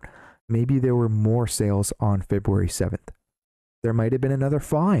capped out. Maybe there were more sales on February 7th. There might have been another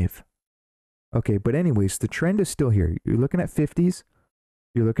 5. Okay, but anyways, the trend is still here. You're looking at 50s.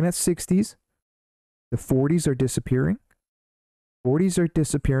 You're looking at 60s. The 40s are disappearing. 40s are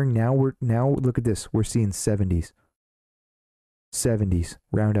disappearing. Now look at this. We're seeing 70s. 70s.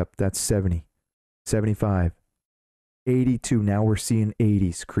 Round up, that's 70. 75, 82. Now we're seeing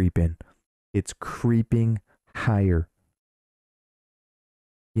 80s creep in. It's creeping higher.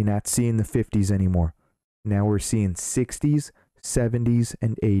 You're not seeing the 50s anymore. Now we're seeing 60s, 70s,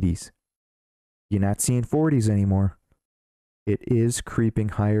 and 80s. You're not seeing 40s anymore. It is creeping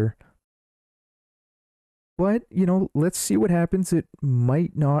higher. But, you know, let's see what happens. It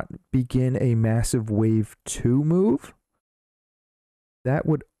might not begin a massive wave 2 move. That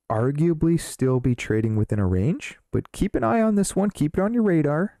would arguably still be trading within a range. But keep an eye on this one. Keep it on your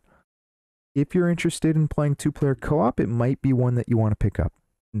radar. If you're interested in playing 2-player co-op, it might be one that you want to pick up.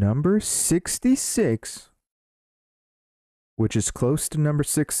 Number 66, which is close to number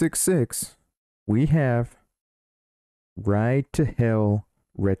 666, we have Ride to Hell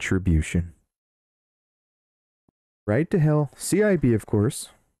Retribution. Ride to Hell, CIB, of course.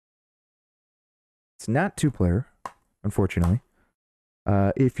 It's not 2-player, unfortunately.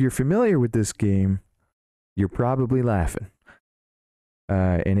 If you're familiar with this game, you're probably laughing.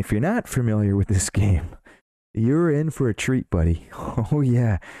 And if you're not familiar with this game, you're in for a treat, buddy. Oh,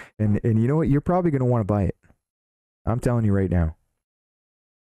 yeah. And you know what? You're probably going to want to buy it. I'm telling you right now.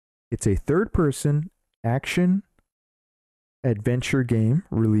 It's a third-person action adventure game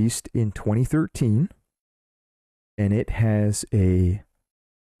released in 2013. And it has a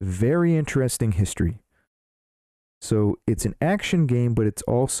very interesting history. So it's an action game, but it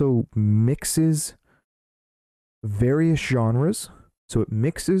also mixes various genres. So it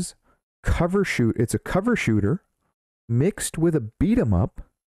mixes it's a cover shooter mixed with a beat 'em up,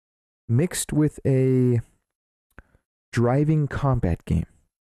 mixed with a driving combat game.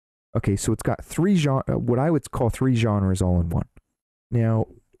 Okay, so it's got what I would call 3 genres all in one. Now,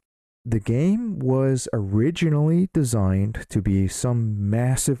 the game was originally designed to be some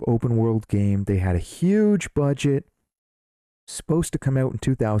massive open world game. They had a huge budget, supposed to come out in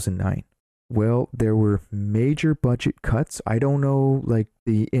 2009. Well, there were major budget cuts. I don't know like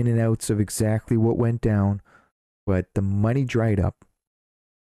the in and outs of exactly what went down, but the money dried up.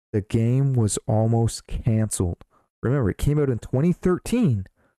 The game was almost canceled. Remember, it came out in 2013,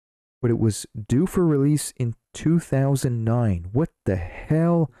 but it was due for release in 2009. What the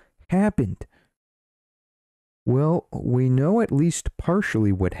hell happened? Well, we know at least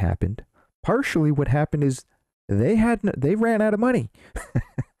partially what happened. Partially what happened is they ran out of money.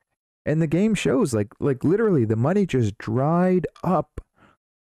 And the game shows like literally the money just dried up.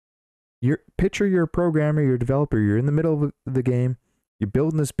 Picture you're a programmer, you're a developer, you're in the middle of the game, you're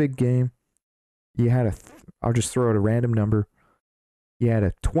building this big game. You had I'll just throw out a random number. You had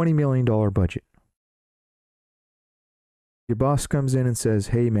a $20 million budget. Your boss comes in and says,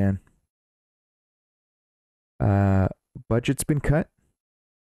 "Hey man, budget's been cut.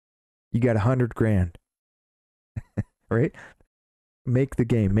 You got $100,000. Right? Make the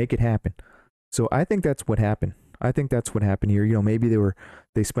game, make it happen." So I think that's what happened. I think that's what happened here. You know, maybe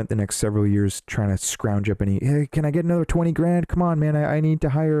they spent the next several years trying to scrounge up hey, can I get another 20 grand? Come on, man. I need to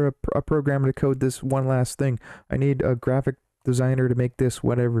hire a programmer to code this one last thing. I need a graphic designer to make this,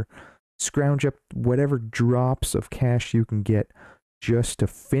 whatever. Scrounge up whatever drops of cash you can get just to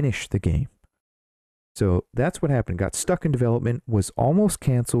finish the game. So that's what happened. Got stuck in development, was almost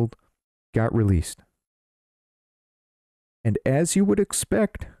canceled, got released. And as you would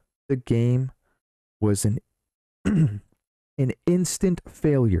expect, the game was an instant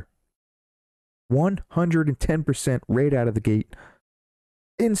failure. 110% right out of the gate.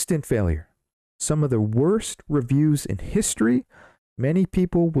 Instant failure. Some of the worst reviews in history. Many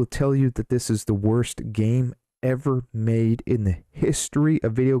people will tell you that this is the worst game ever made in the history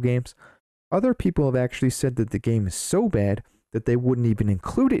of video games. Other people have actually said that the game is so bad that they wouldn't even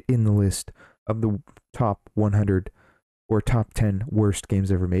include it in the list of the top 100 or top 10 worst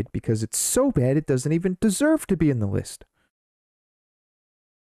games ever made because it's so bad it doesn't even deserve to be in the list.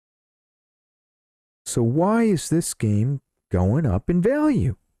 So why is this game going up in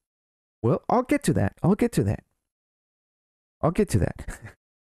value? Well, I'll get to that.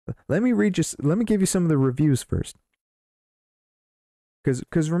 Let me give you some of the reviews first.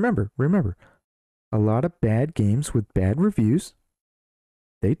 Because remember, a lot of bad games with bad reviews,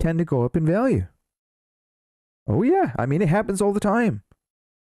 they tend to go up in value. Oh yeah, I mean, it happens all the time.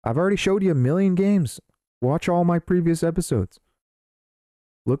 I've already showed you a million games. Watch all my previous episodes.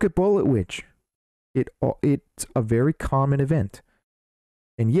 Look at Bullet Witch. It's a very common event.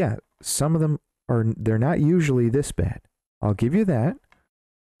 And yeah, some of them they're not usually this bad. I'll give you that,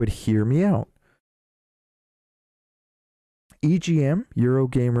 but hear me out. EGM,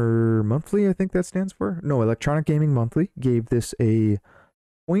 Eurogamer Monthly, I think that stands for. No, Electronic Gaming Monthly, gave this a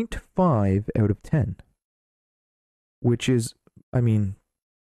 0.5 out of 10. Which is, I mean,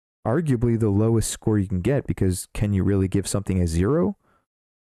 arguably the lowest score you can get, because can you really give something a 0?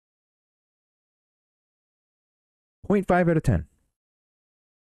 0.5 out of 10.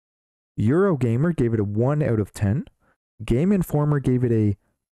 Eurogamer gave it a 1 out of 10. Game Informer gave it a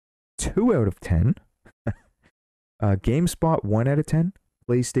 2 out of 10. GameSpot 1 out of 10.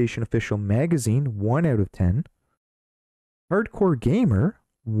 PlayStation Official Magazine 1 out of 10. Hardcore Gamer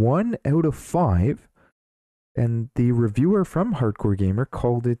 1 out of 5. And the reviewer from Hardcore Gamer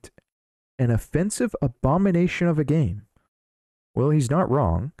called it an offensive abomination of a game. Well, he's not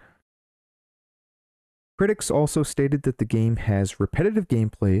wrong. Critics also stated that the game has repetitive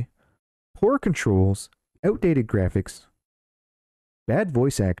gameplay, poor controls, outdated graphics, bad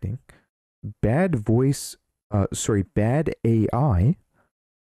voice acting, bad AI,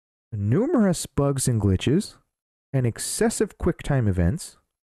 numerous bugs and glitches, and excessive QuickTime events,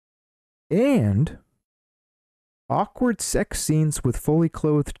 and awkward sex scenes with fully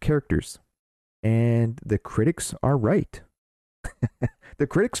clothed characters. And the critics are right. The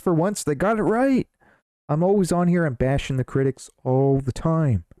critics, for once, they got it right. I'm always on here and bashing the critics all the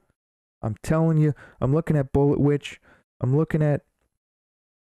time. I'm telling you, I'm looking at Bullet Witch, I'm looking at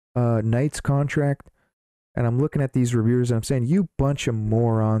Knight's Contract, and I'm looking at these reviewers and I'm saying, you bunch of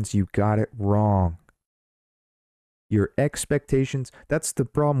morons, you got it wrong. Your expectations, that's the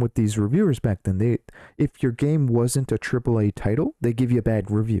problem with these reviewers back then. If your game wasn't a AAA title, they give you a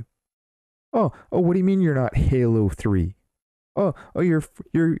bad review. Oh, what do you mean you're not Halo 3? Oh,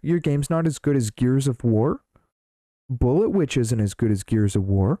 your game's not as good as Gears of War? Bullet Witch isn't as good as Gears of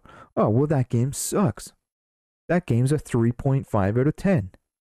War. Oh, well, that game sucks. That game's a 3.5 out of 10.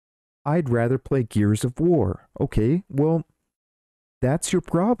 I'd rather play Gears of War. Okay, well, that's your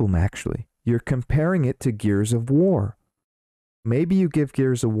problem, actually. You're comparing it to Gears of War. Maybe you give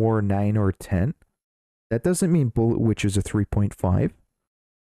Gears of War a 9 or a 10. That doesn't mean Bullet Witch is a 3.5.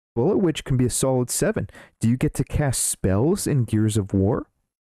 Bullet Witch can be a solid 7. Do you get to cast spells in Gears of War?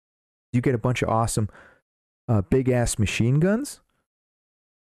 Do you get a bunch of awesome big-ass machine guns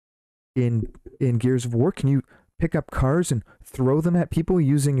in Gears of War? Can you pick up cars and throw them at people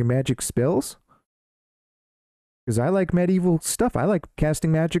using your magic spells? Because I like medieval stuff. I like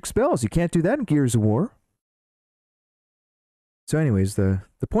casting magic spells. You can't do that in Gears of War. So anyways, the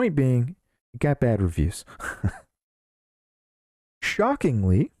point being, it got bad reviews.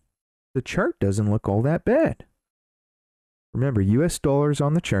 Shockingly, the chart doesn't look all that bad. Remember, US dollars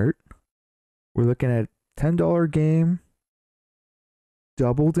on the chart. We're looking at $10 game,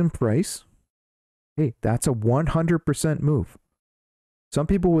 doubled in price. Hey, that's a 100% move. Some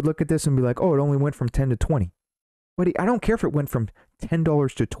people would look at this and be like, oh, it only went from 10 to 20. Buddy, I don't care if it went from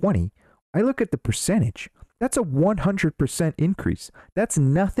 $10 to 20. I look at the percentage. That's a 100% increase. That's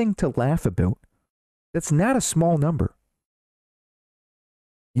nothing to laugh about. That's not a small number.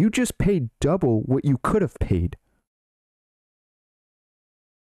 You just paid double what you could have paid.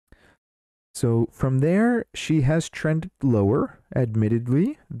 So from there, she has trended lower,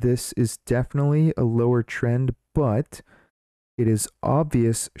 admittedly. This is definitely a lower trend, but it is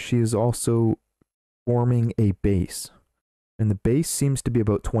obvious she is also forming a base. And the base seems to be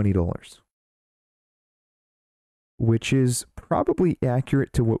about $20. Which is probably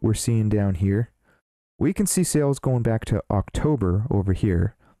accurate to what we're seeing down here. We can see sales going back to October over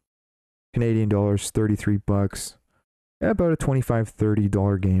here. Canadian dollars, $33. About a $25,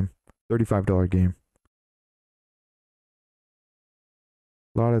 $30 game. $35 game.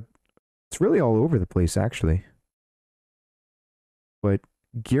 It's really all over the place, actually. But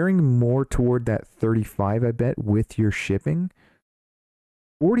gearing more toward that 35, I bet, with your shipping.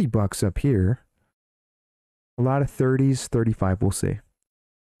 $40 up here. A lot of 30s, 35, we'll say.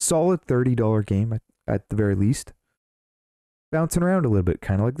 Solid $30 game at the very least. Bouncing around a little bit,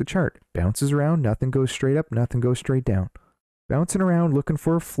 kind of like the chart. Bounces around, nothing goes straight up, nothing goes straight down. Bouncing around, looking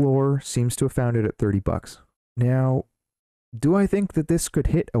for a floor, seems to have found it at $30. Now, do I think that this could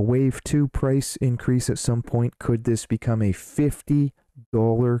hit a wave 2 price increase at some point? Could this become a $50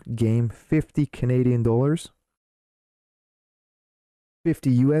 game, 50 Canadian dollars? 50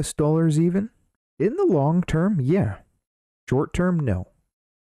 US dollars even? In the long term, yeah. Short term, no.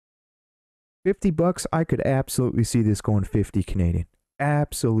 $50, I could absolutely see this going 50 Canadian.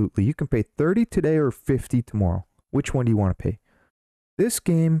 Absolutely. You can pay 30 today or 50 tomorrow. Which one do you want to pay? This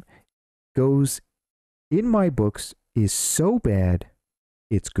game goes, in my books, is so bad,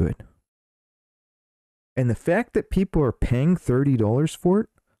 it's good. And the fact that people are paying $30 for it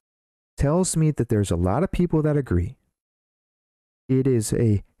tells me that there's a lot of people that agree. It is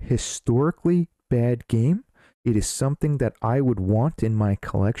a historically bad game. It is something that I would want in my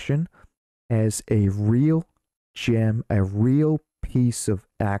collection as a real gem, a real piece of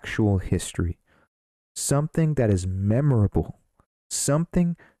actual history, something that is memorable,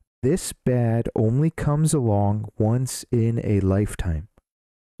 something this bad only comes along once in a lifetime.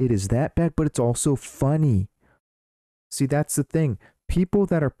 It is that bad, but it's also funny. See, that's the thing. People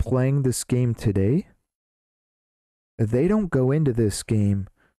that are playing this game today, they don't go into this game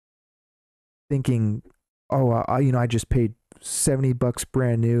thinking, oh, I just paid $70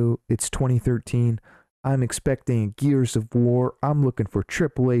 brand new. It's 2013. I'm expecting Gears of War. I'm looking for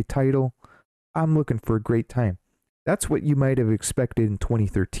AAA title. I'm looking for a great time. That's what you might have expected in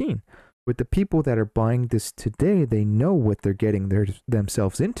 2013. But the people that are buying this today, they know what they're getting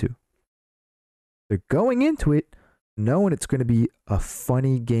themselves into. They're going into it knowing it's going to be a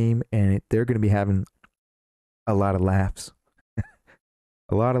funny game, and they're going to be having a lot of laughs.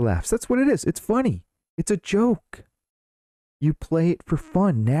 A lot of laughs. That's what it is. It's funny. It's a joke. You play it for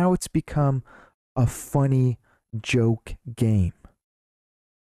fun. Now it's become a funny joke game.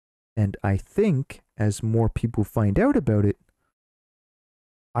 And I think as more people find out about it,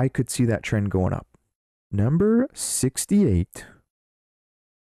 I could see that trend going up. Number 68.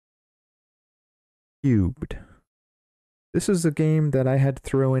 Cubed. This is a game that I had to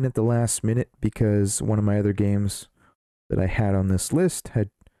throw in at the last minute because one of my other games that I had on this list had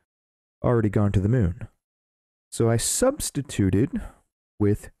already gone to the moon. So I substituted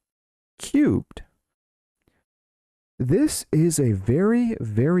with Cubed. This is a very,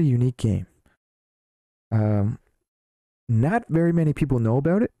 very unique game. Not very many people know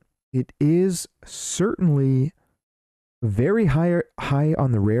about it. It is certainly very high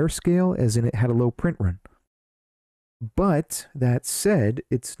on the rare scale, as in it had a low print run. But that said,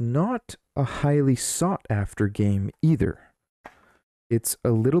 it's not a highly sought after game either. It's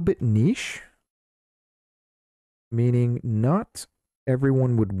a little bit niche, meaning not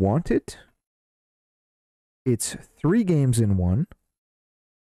everyone would want it. It's 3 games in one.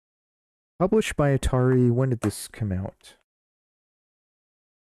 Published by Atari. When did this come out?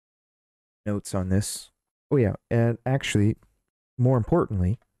 Notes on this. Oh yeah, and actually, more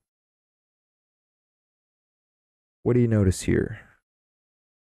importantly, what do you notice here?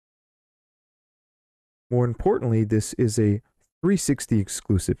 More importantly, this is a 360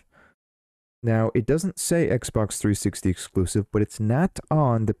 exclusive. Now, it doesn't say Xbox 360 exclusive, but it's not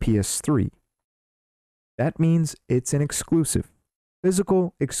on the PS3. That means it's an exclusive.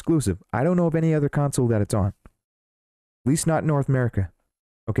 Physical exclusive. I don't know of any other console that it's on. At least not in North America.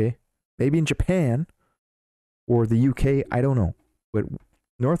 Okay? Maybe in Japan or the UK, I don't know. But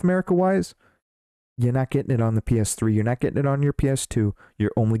North America-wise, you're not getting it on the PS3. You're not getting it on your PS2.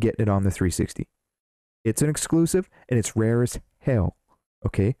 You're only getting it on the 360. It's an exclusive, and it's rare as hell.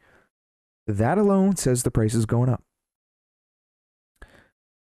 Okay? That alone says the price is going up.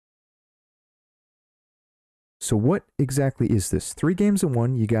 So what exactly is this? 3 games in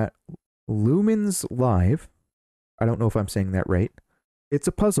one. You got Lumens Live. I don't know if I'm saying that right. It's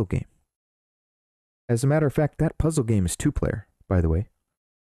a puzzle game. As a matter of fact, that puzzle game is 2-player, by the way.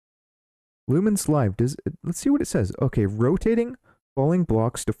 Lumens Live. Let's see what it says. Okay, rotating falling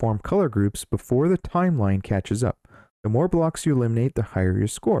blocks to form color groups before the timeline catches up. The more blocks you eliminate, the higher your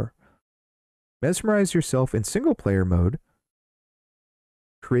score. Mesmerize yourself in single-player mode.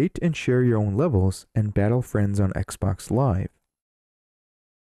 Create and share your own levels, and battle friends on Xbox Live.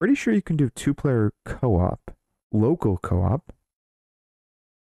 Pretty sure you can do 2-player co-op, local co-op.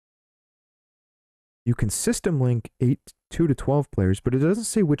 You can system link 2 to 12 players, but it doesn't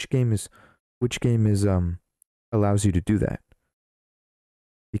say which game allows you to do that.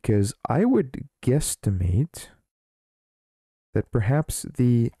 Because I would guesstimate that perhaps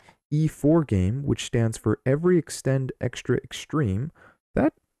the E4 game, which stands for Every Extend Extra Extreme,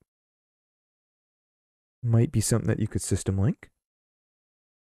 that might be something that you could system link.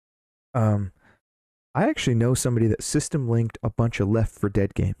 I actually know somebody that system linked a bunch of Left 4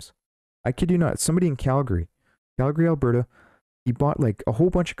 Dead games. I kid you not. Somebody in Calgary, Alberta. He bought like a whole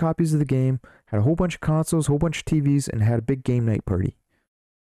bunch of copies of the game, had a whole bunch of consoles, a whole bunch of TVs, and had a big game night party.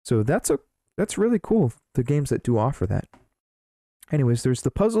 So that's really cool, the games that do offer that. Anyways, there's the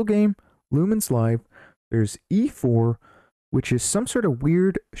puzzle game, Lumens Live. There's E4, which is some sort of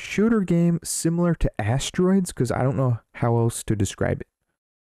weird shooter game similar to Asteroids, because I don't know how else to describe it.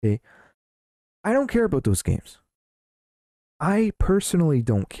 Okay? I don't care about those games. I personally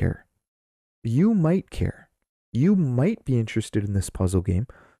don't care. You might care. You might be interested in this puzzle game.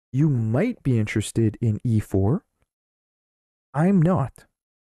 You might be interested in E4. I'm not.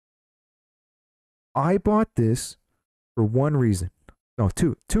 I bought this for one reason. No,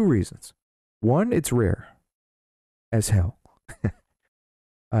 two reasons. One, it's rare as hell.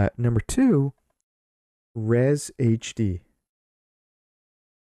 Number 2, Res HD.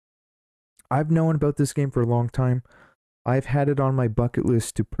 I've known about this game for a long time. I've had it on my bucket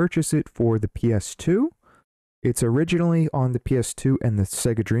list to purchase it for the PS2. It's originally on the PS2 and the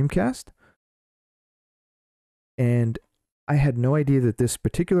Sega Dreamcast. And I had no idea that this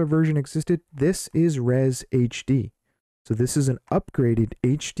particular version existed. This is Rez HD. So this is an upgraded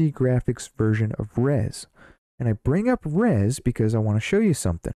HD graphics version of Rez. And I bring up Rez because I want to show you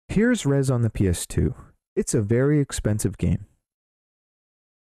something. Here's Rez on the PS2. It's a very expensive game.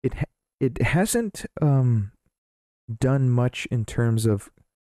 It hasn't done much in terms of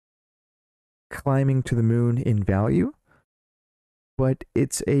climbing to the moon in value, but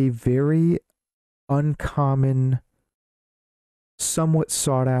it's a very uncommon, somewhat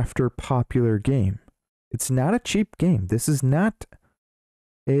sought after, popular game. It's not a cheap game. This is not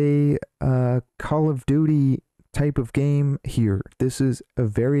a Call of Duty type of game here. This is a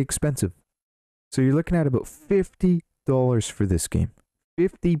very expensive. So you're looking at about $50 for this game.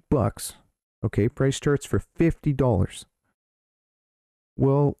 $50. Okay, price starts for $50.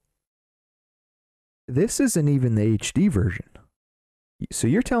 Well, this isn't even the HD version. So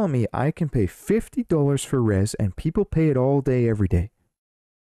you're telling me I can pay $50 for Rez and people pay it all day, every day.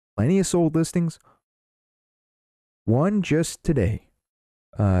 Plenty of sold listings. One just today.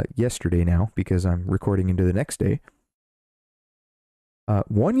 Yesterday now, because I'm recording into the next day.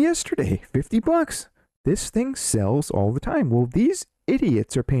 One yesterday, $50. This thing sells all the time. Well, these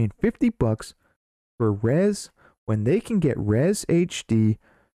idiots are paying $50 for Rez when they can get Rez HD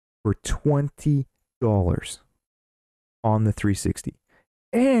for $20 on the 360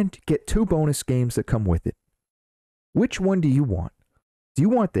 and get 2 bonus games that come with it. Which one do you want? Do you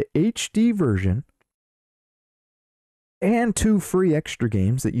want the HD version and 2 free extra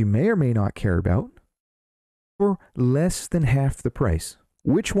games that you may or may not care about for less than half the price?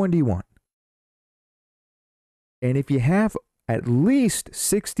 Which one do you want? And if you have at least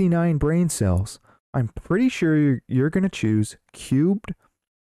 69 brain cells, I'm pretty sure you're going to choose Cubed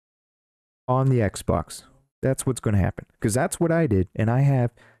on the Xbox. That's what's going to happen. Because that's what I did, and I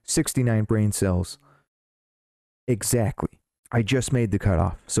have 69 brain cells. Exactly. I just made the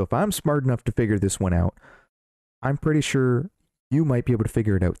cutoff. So if I'm smart enough to figure this one out, I'm pretty sure you might be able to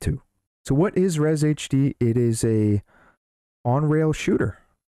figure it out too. So what is Rez HD? It is a on-rail shooter.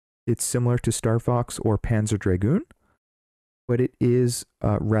 It's similar to Star Fox or Panzer Dragoon, but it is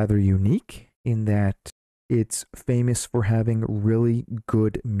rather unique in that it's famous for having really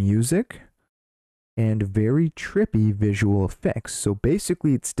good music and very trippy visual effects. So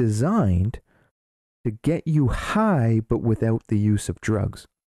basically it's designed to get you high, but without the use of drugs.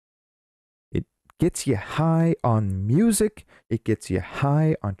 It gets you high on music, it gets you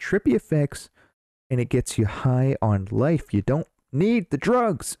high on trippy effects, and it gets you high on life. You don't need the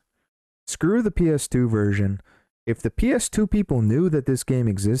drugs. Screw the PS2 version. If the PS2 people knew that this game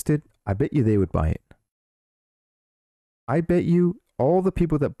existed, I bet you they would buy it. I bet you all the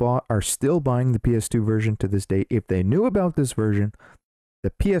people that bought are still buying the PS2 version to this day. If they knew about this version, the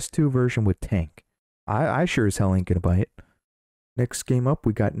PS2 version would tank. I sure as hell ain't gonna buy it. Next game up,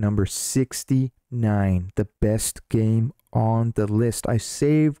 we got number 69, the best game on the list. I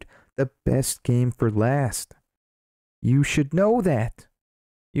saved the best game for last. You should know that.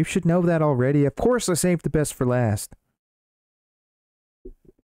 You should know that already. Of course I saved the best for last.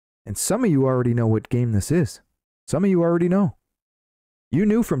 And some of you already know what game this is. Some of you already know. You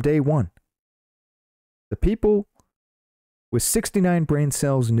knew from day one. The people with 69 brain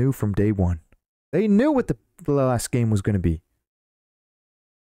cells knew from day one. They knew what the last game was going to be.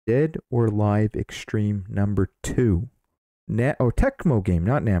 Dead or Alive Extreme number 2. Tecmo game,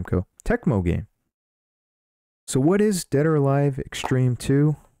 not Namco. Tecmo game. So what is Dead or Alive Extreme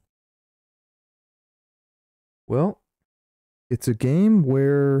 2? Well, it's a game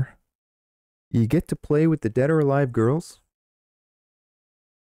where you get to play with the Dead or Alive girls.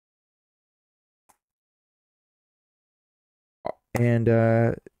 And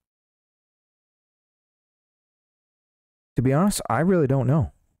to be honest, I really don't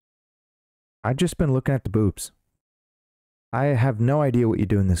know. I've just been looking at the boobs. I have no idea what you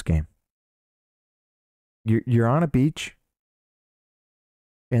do in this game. You're on a beach,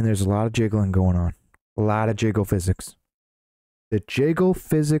 and there's a lot of jiggling going on. A lot of jiggle physics. The jiggle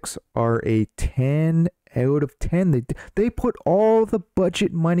physics are a 10 out of 10. They put all the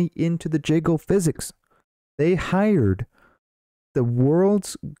budget money into the jiggle physics. They hired the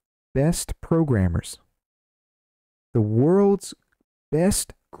world's best programmers, the world's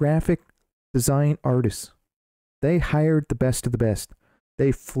best graphic design artists. They hired the best of the best.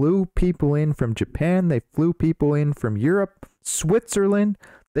 They flew people in from Japan. They flew people in from Europe, Switzerland.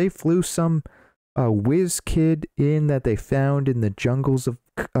 They flew some whiz kid in that they found in the jungles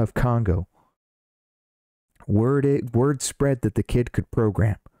of Congo. word spread that the kid could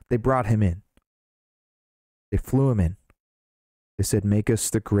program. They brought him in. They flew him in. They said, make us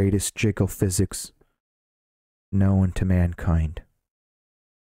the greatest jiggle physics known to mankind.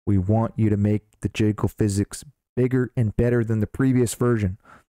 We want you to make the jiggle physics bigger and better than the previous version.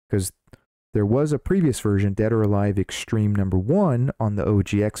 Because there was a previous version, Dead or Alive Extreme #1 on the OG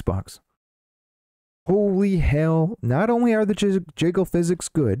Xbox. Holy hell, not only are the jiggle physics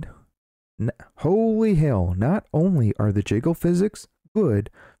good, holy hell, not only are the jiggle physics good,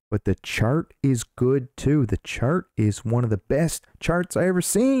 but the chart is good too. The chart is one of the best charts I ever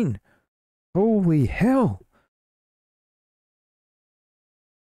seen. Holy hell.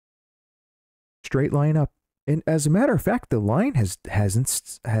 Straight line up. And as a matter of fact, the line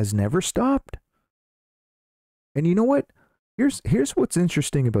has never stopped. And you know what? Here's what's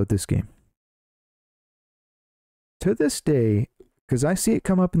interesting about this game. To this day, because I see it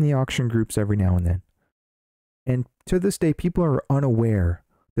come up in the auction groups every now and then, and to this day, people are unaware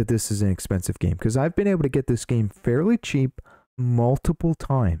that this is an expensive game, because I've been able to get this game fairly cheap multiple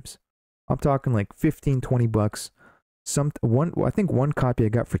times. I'm talking like 15, 20 bucks. I think one copy I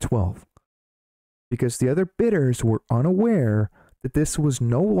got for 12. Because the other bidders were unaware that this was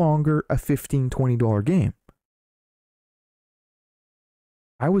no longer a $15, $20 game.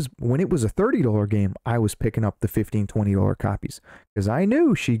 When it was a $30 game, I was picking up the $15, $20 copies. Because I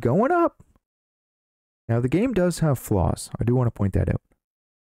knew she going up. Now the game does have flaws. I do want to point that out.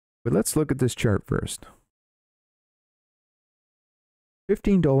 But let's look at this chart first.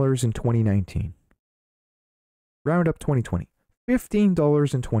 $15 in 2019. Round up 2020.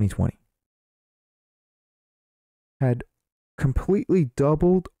 $15 in 2020. Had completely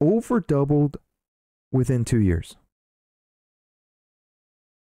doubled, over doubled within 2 years.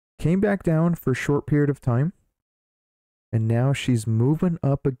 Came back down for a short period of time. And now she's moving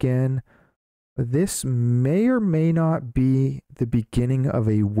up again. This may or may not be the beginning of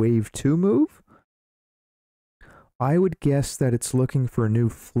a wave 2 move. I would guess that it's looking for a new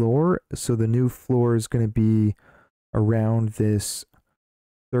floor. So the new floor is going to be around this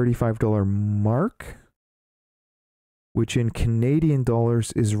 $35 mark, which in Canadian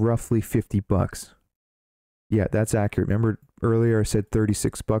dollars is roughly 50 bucks. Yeah, that's accurate. Remember earlier I said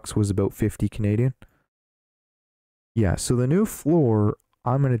 36 bucks was about 50 Canadian? Yeah, so the new floor,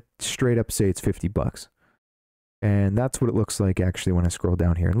 I'm going to straight up say it's 50 bucks. And that's what it looks like actually when I scroll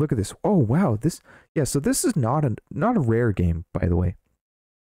down here. And look at this. Oh, wow. So this is not a rare game, by the way.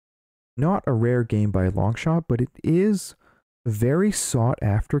 Not a rare game by a long shot, but it is very sought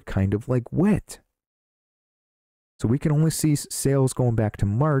after, kind of like Wet. So we can only see sales going back to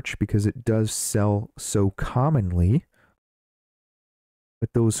March because it does sell so commonly.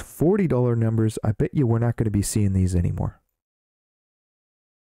 But those $40 numbers, I bet you we're not going to be seeing these anymore.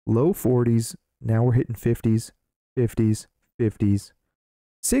 Low 40s, now we're hitting 50s, 50s, 50s,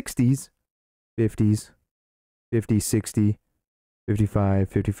 60s, 50s, 50, 60, 55,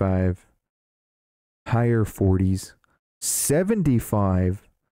 55, higher 40s, 75,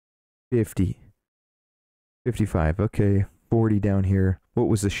 50. 55, okay, 40 down here. What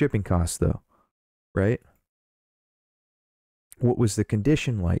was the shipping cost though? Right? What was the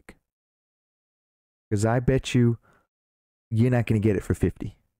condition like? Because I bet you're not going to get it for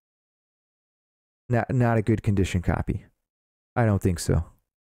 50. Not a good condition copy. I don't think so.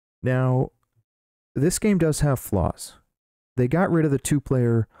 Now, this game does have flaws. They got rid of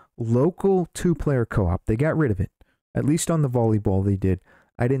the local two-player co-op. They got rid of it. At least on the volleyball they did.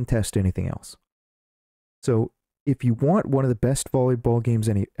 I didn't test anything else. So, if you want one of the best volleyball games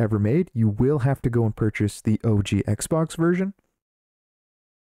ever made, you will have to go and purchase the OG Xbox version.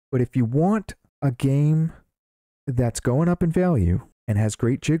 But if you want a game that's going up in value and has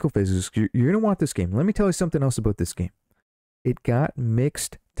great jiggle physics, you're going to want this game. Let me tell you something else about this game. It got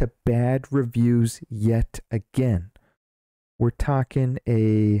mixed to bad reviews yet again. We're talking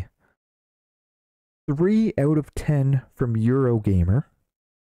a 3 out of 10 from Eurogamer.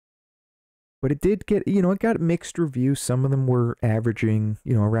 But it did get, it got mixed reviews. Some of them were averaging,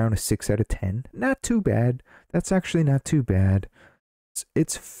 around a 6 out of 10. Not too bad. That's actually not too bad.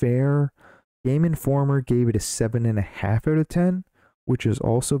 It's fair. Game Informer gave it a 7.5 out of 10, which is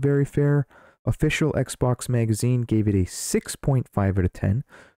also very fair. Official Xbox Magazine gave it a 6.5 out of 10,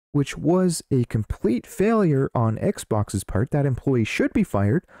 which was a complete failure on Xbox's part. That employee should be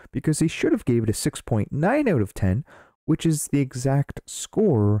fired because he should have gave it a 6.9 out of 10, which is the exact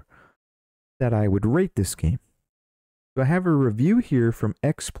score that I would rate this game. So I have a review here from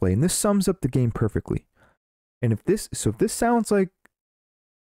XPlay, and this sums up the game perfectly. And if this sounds like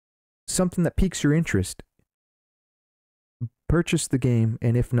something that piques your interest, purchase the game,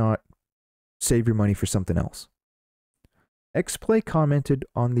 and if not, save your money for something else. XPlay commented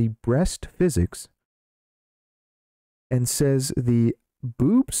on the breast physics and says the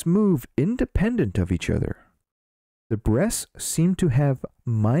boobs move independent of each other. The breasts seem to have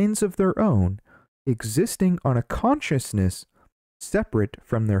minds of their own, existing on a consciousness separate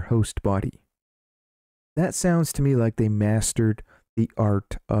from their host body. That sounds to me like they mastered the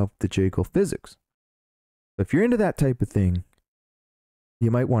art of the jiggle physics. If you're into that type of thing,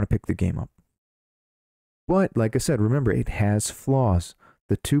 you might want to pick the game up. But, like I said, remember, it has flaws.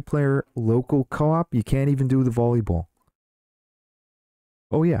 The 2-player local co-op, you can't even do the volleyball.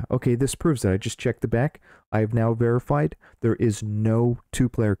 Oh yeah, okay, this proves that. I just checked the back. I have now verified there is no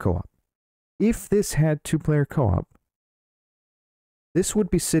 2-player co-op. If this had 2-player co-op, this would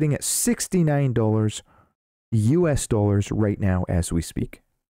be sitting at $69 US dollars right now as we speak.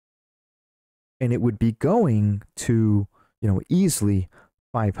 And it would be going to, easily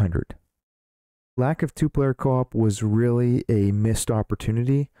 500. Lack of 2-player co-op was really a missed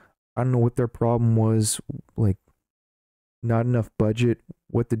opportunity. I don't know what their problem was, like not enough budget,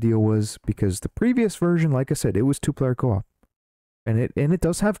 what the deal was, because the previous version, like I said, it was 2-player co-op. And it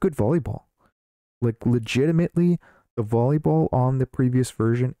does have good volleyball. Like legitimately, the volleyball on the previous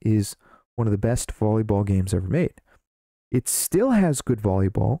version is one of the best volleyball games ever made. It still has good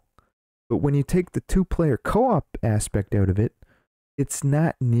volleyball, but when you take the 2-player co-op aspect out of it, it's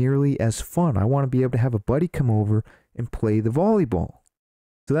not nearly as fun. I want to be able to have a buddy come over and play the volleyball.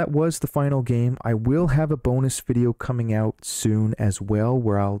 So that was the final game. I will have a bonus video coming out soon as well,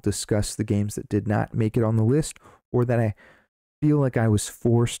 where I'll discuss the games that did not make it on the list, or that I feel like I was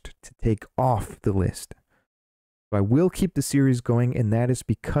forced to take off the list. So I will keep the series going, and that is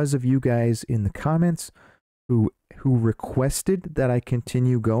because of you guys in the comments who requested that I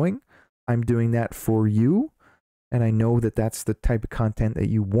continue going. I'm doing that for you, and I know that that's the type of content that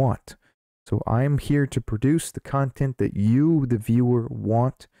you want. So I'm here to produce the content that you, the viewer,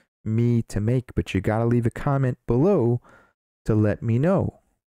 want me to make, but you gotta leave a comment below to let me know.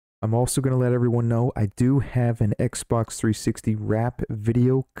 I'm also going to let everyone know I do have an Xbox 360 wrap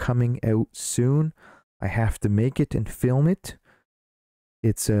video coming out soon. I have to make it and film it.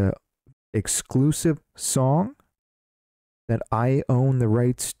 It's a exclusive song that I own the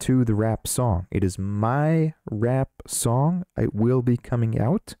rights to the rap song. It is my rap song. It will be coming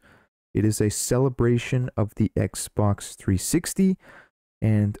out. It is a celebration of the Xbox 360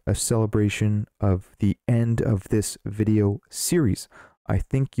 and a celebration of the end of this video series. I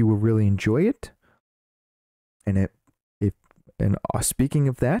think you will really enjoy it. And speaking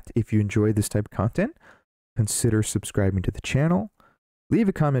of that, if you enjoy this type of content, consider subscribing to the channel. Leave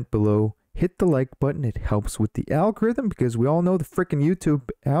a comment below. Hit the like button. It helps with the algorithm, because we all know the freaking YouTube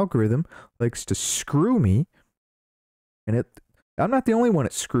algorithm likes to screw me. And I'm not the only one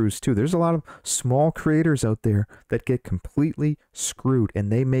it screws too. There's a lot of small creators out there that get completely screwed,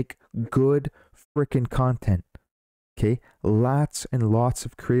 and they make good freaking content. Okay, lots and lots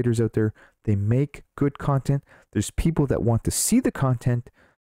of creators out there, they make good content. There's people that want to see the content,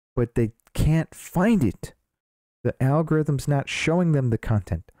 but they can't find it. The algorithm's not showing them the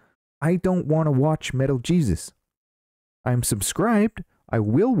content. I don't want to watch Metal Jesus. I'm subscribed. I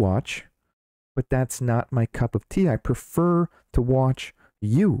will watch, but that's not my cup of tea. I prefer to watch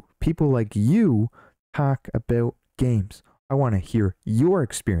you, people like you, talk about games. I want to hear your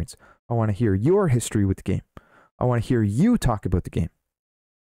experience. I want to hear your history with the game. I want to hear you talk about the game.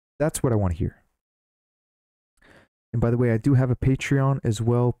 That's what I want to hear. And by the way, I do have a Patreon as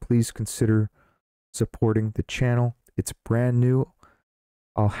well. Please consider supporting the channel. It's brand new.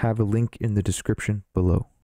 I'll have a link in the description below.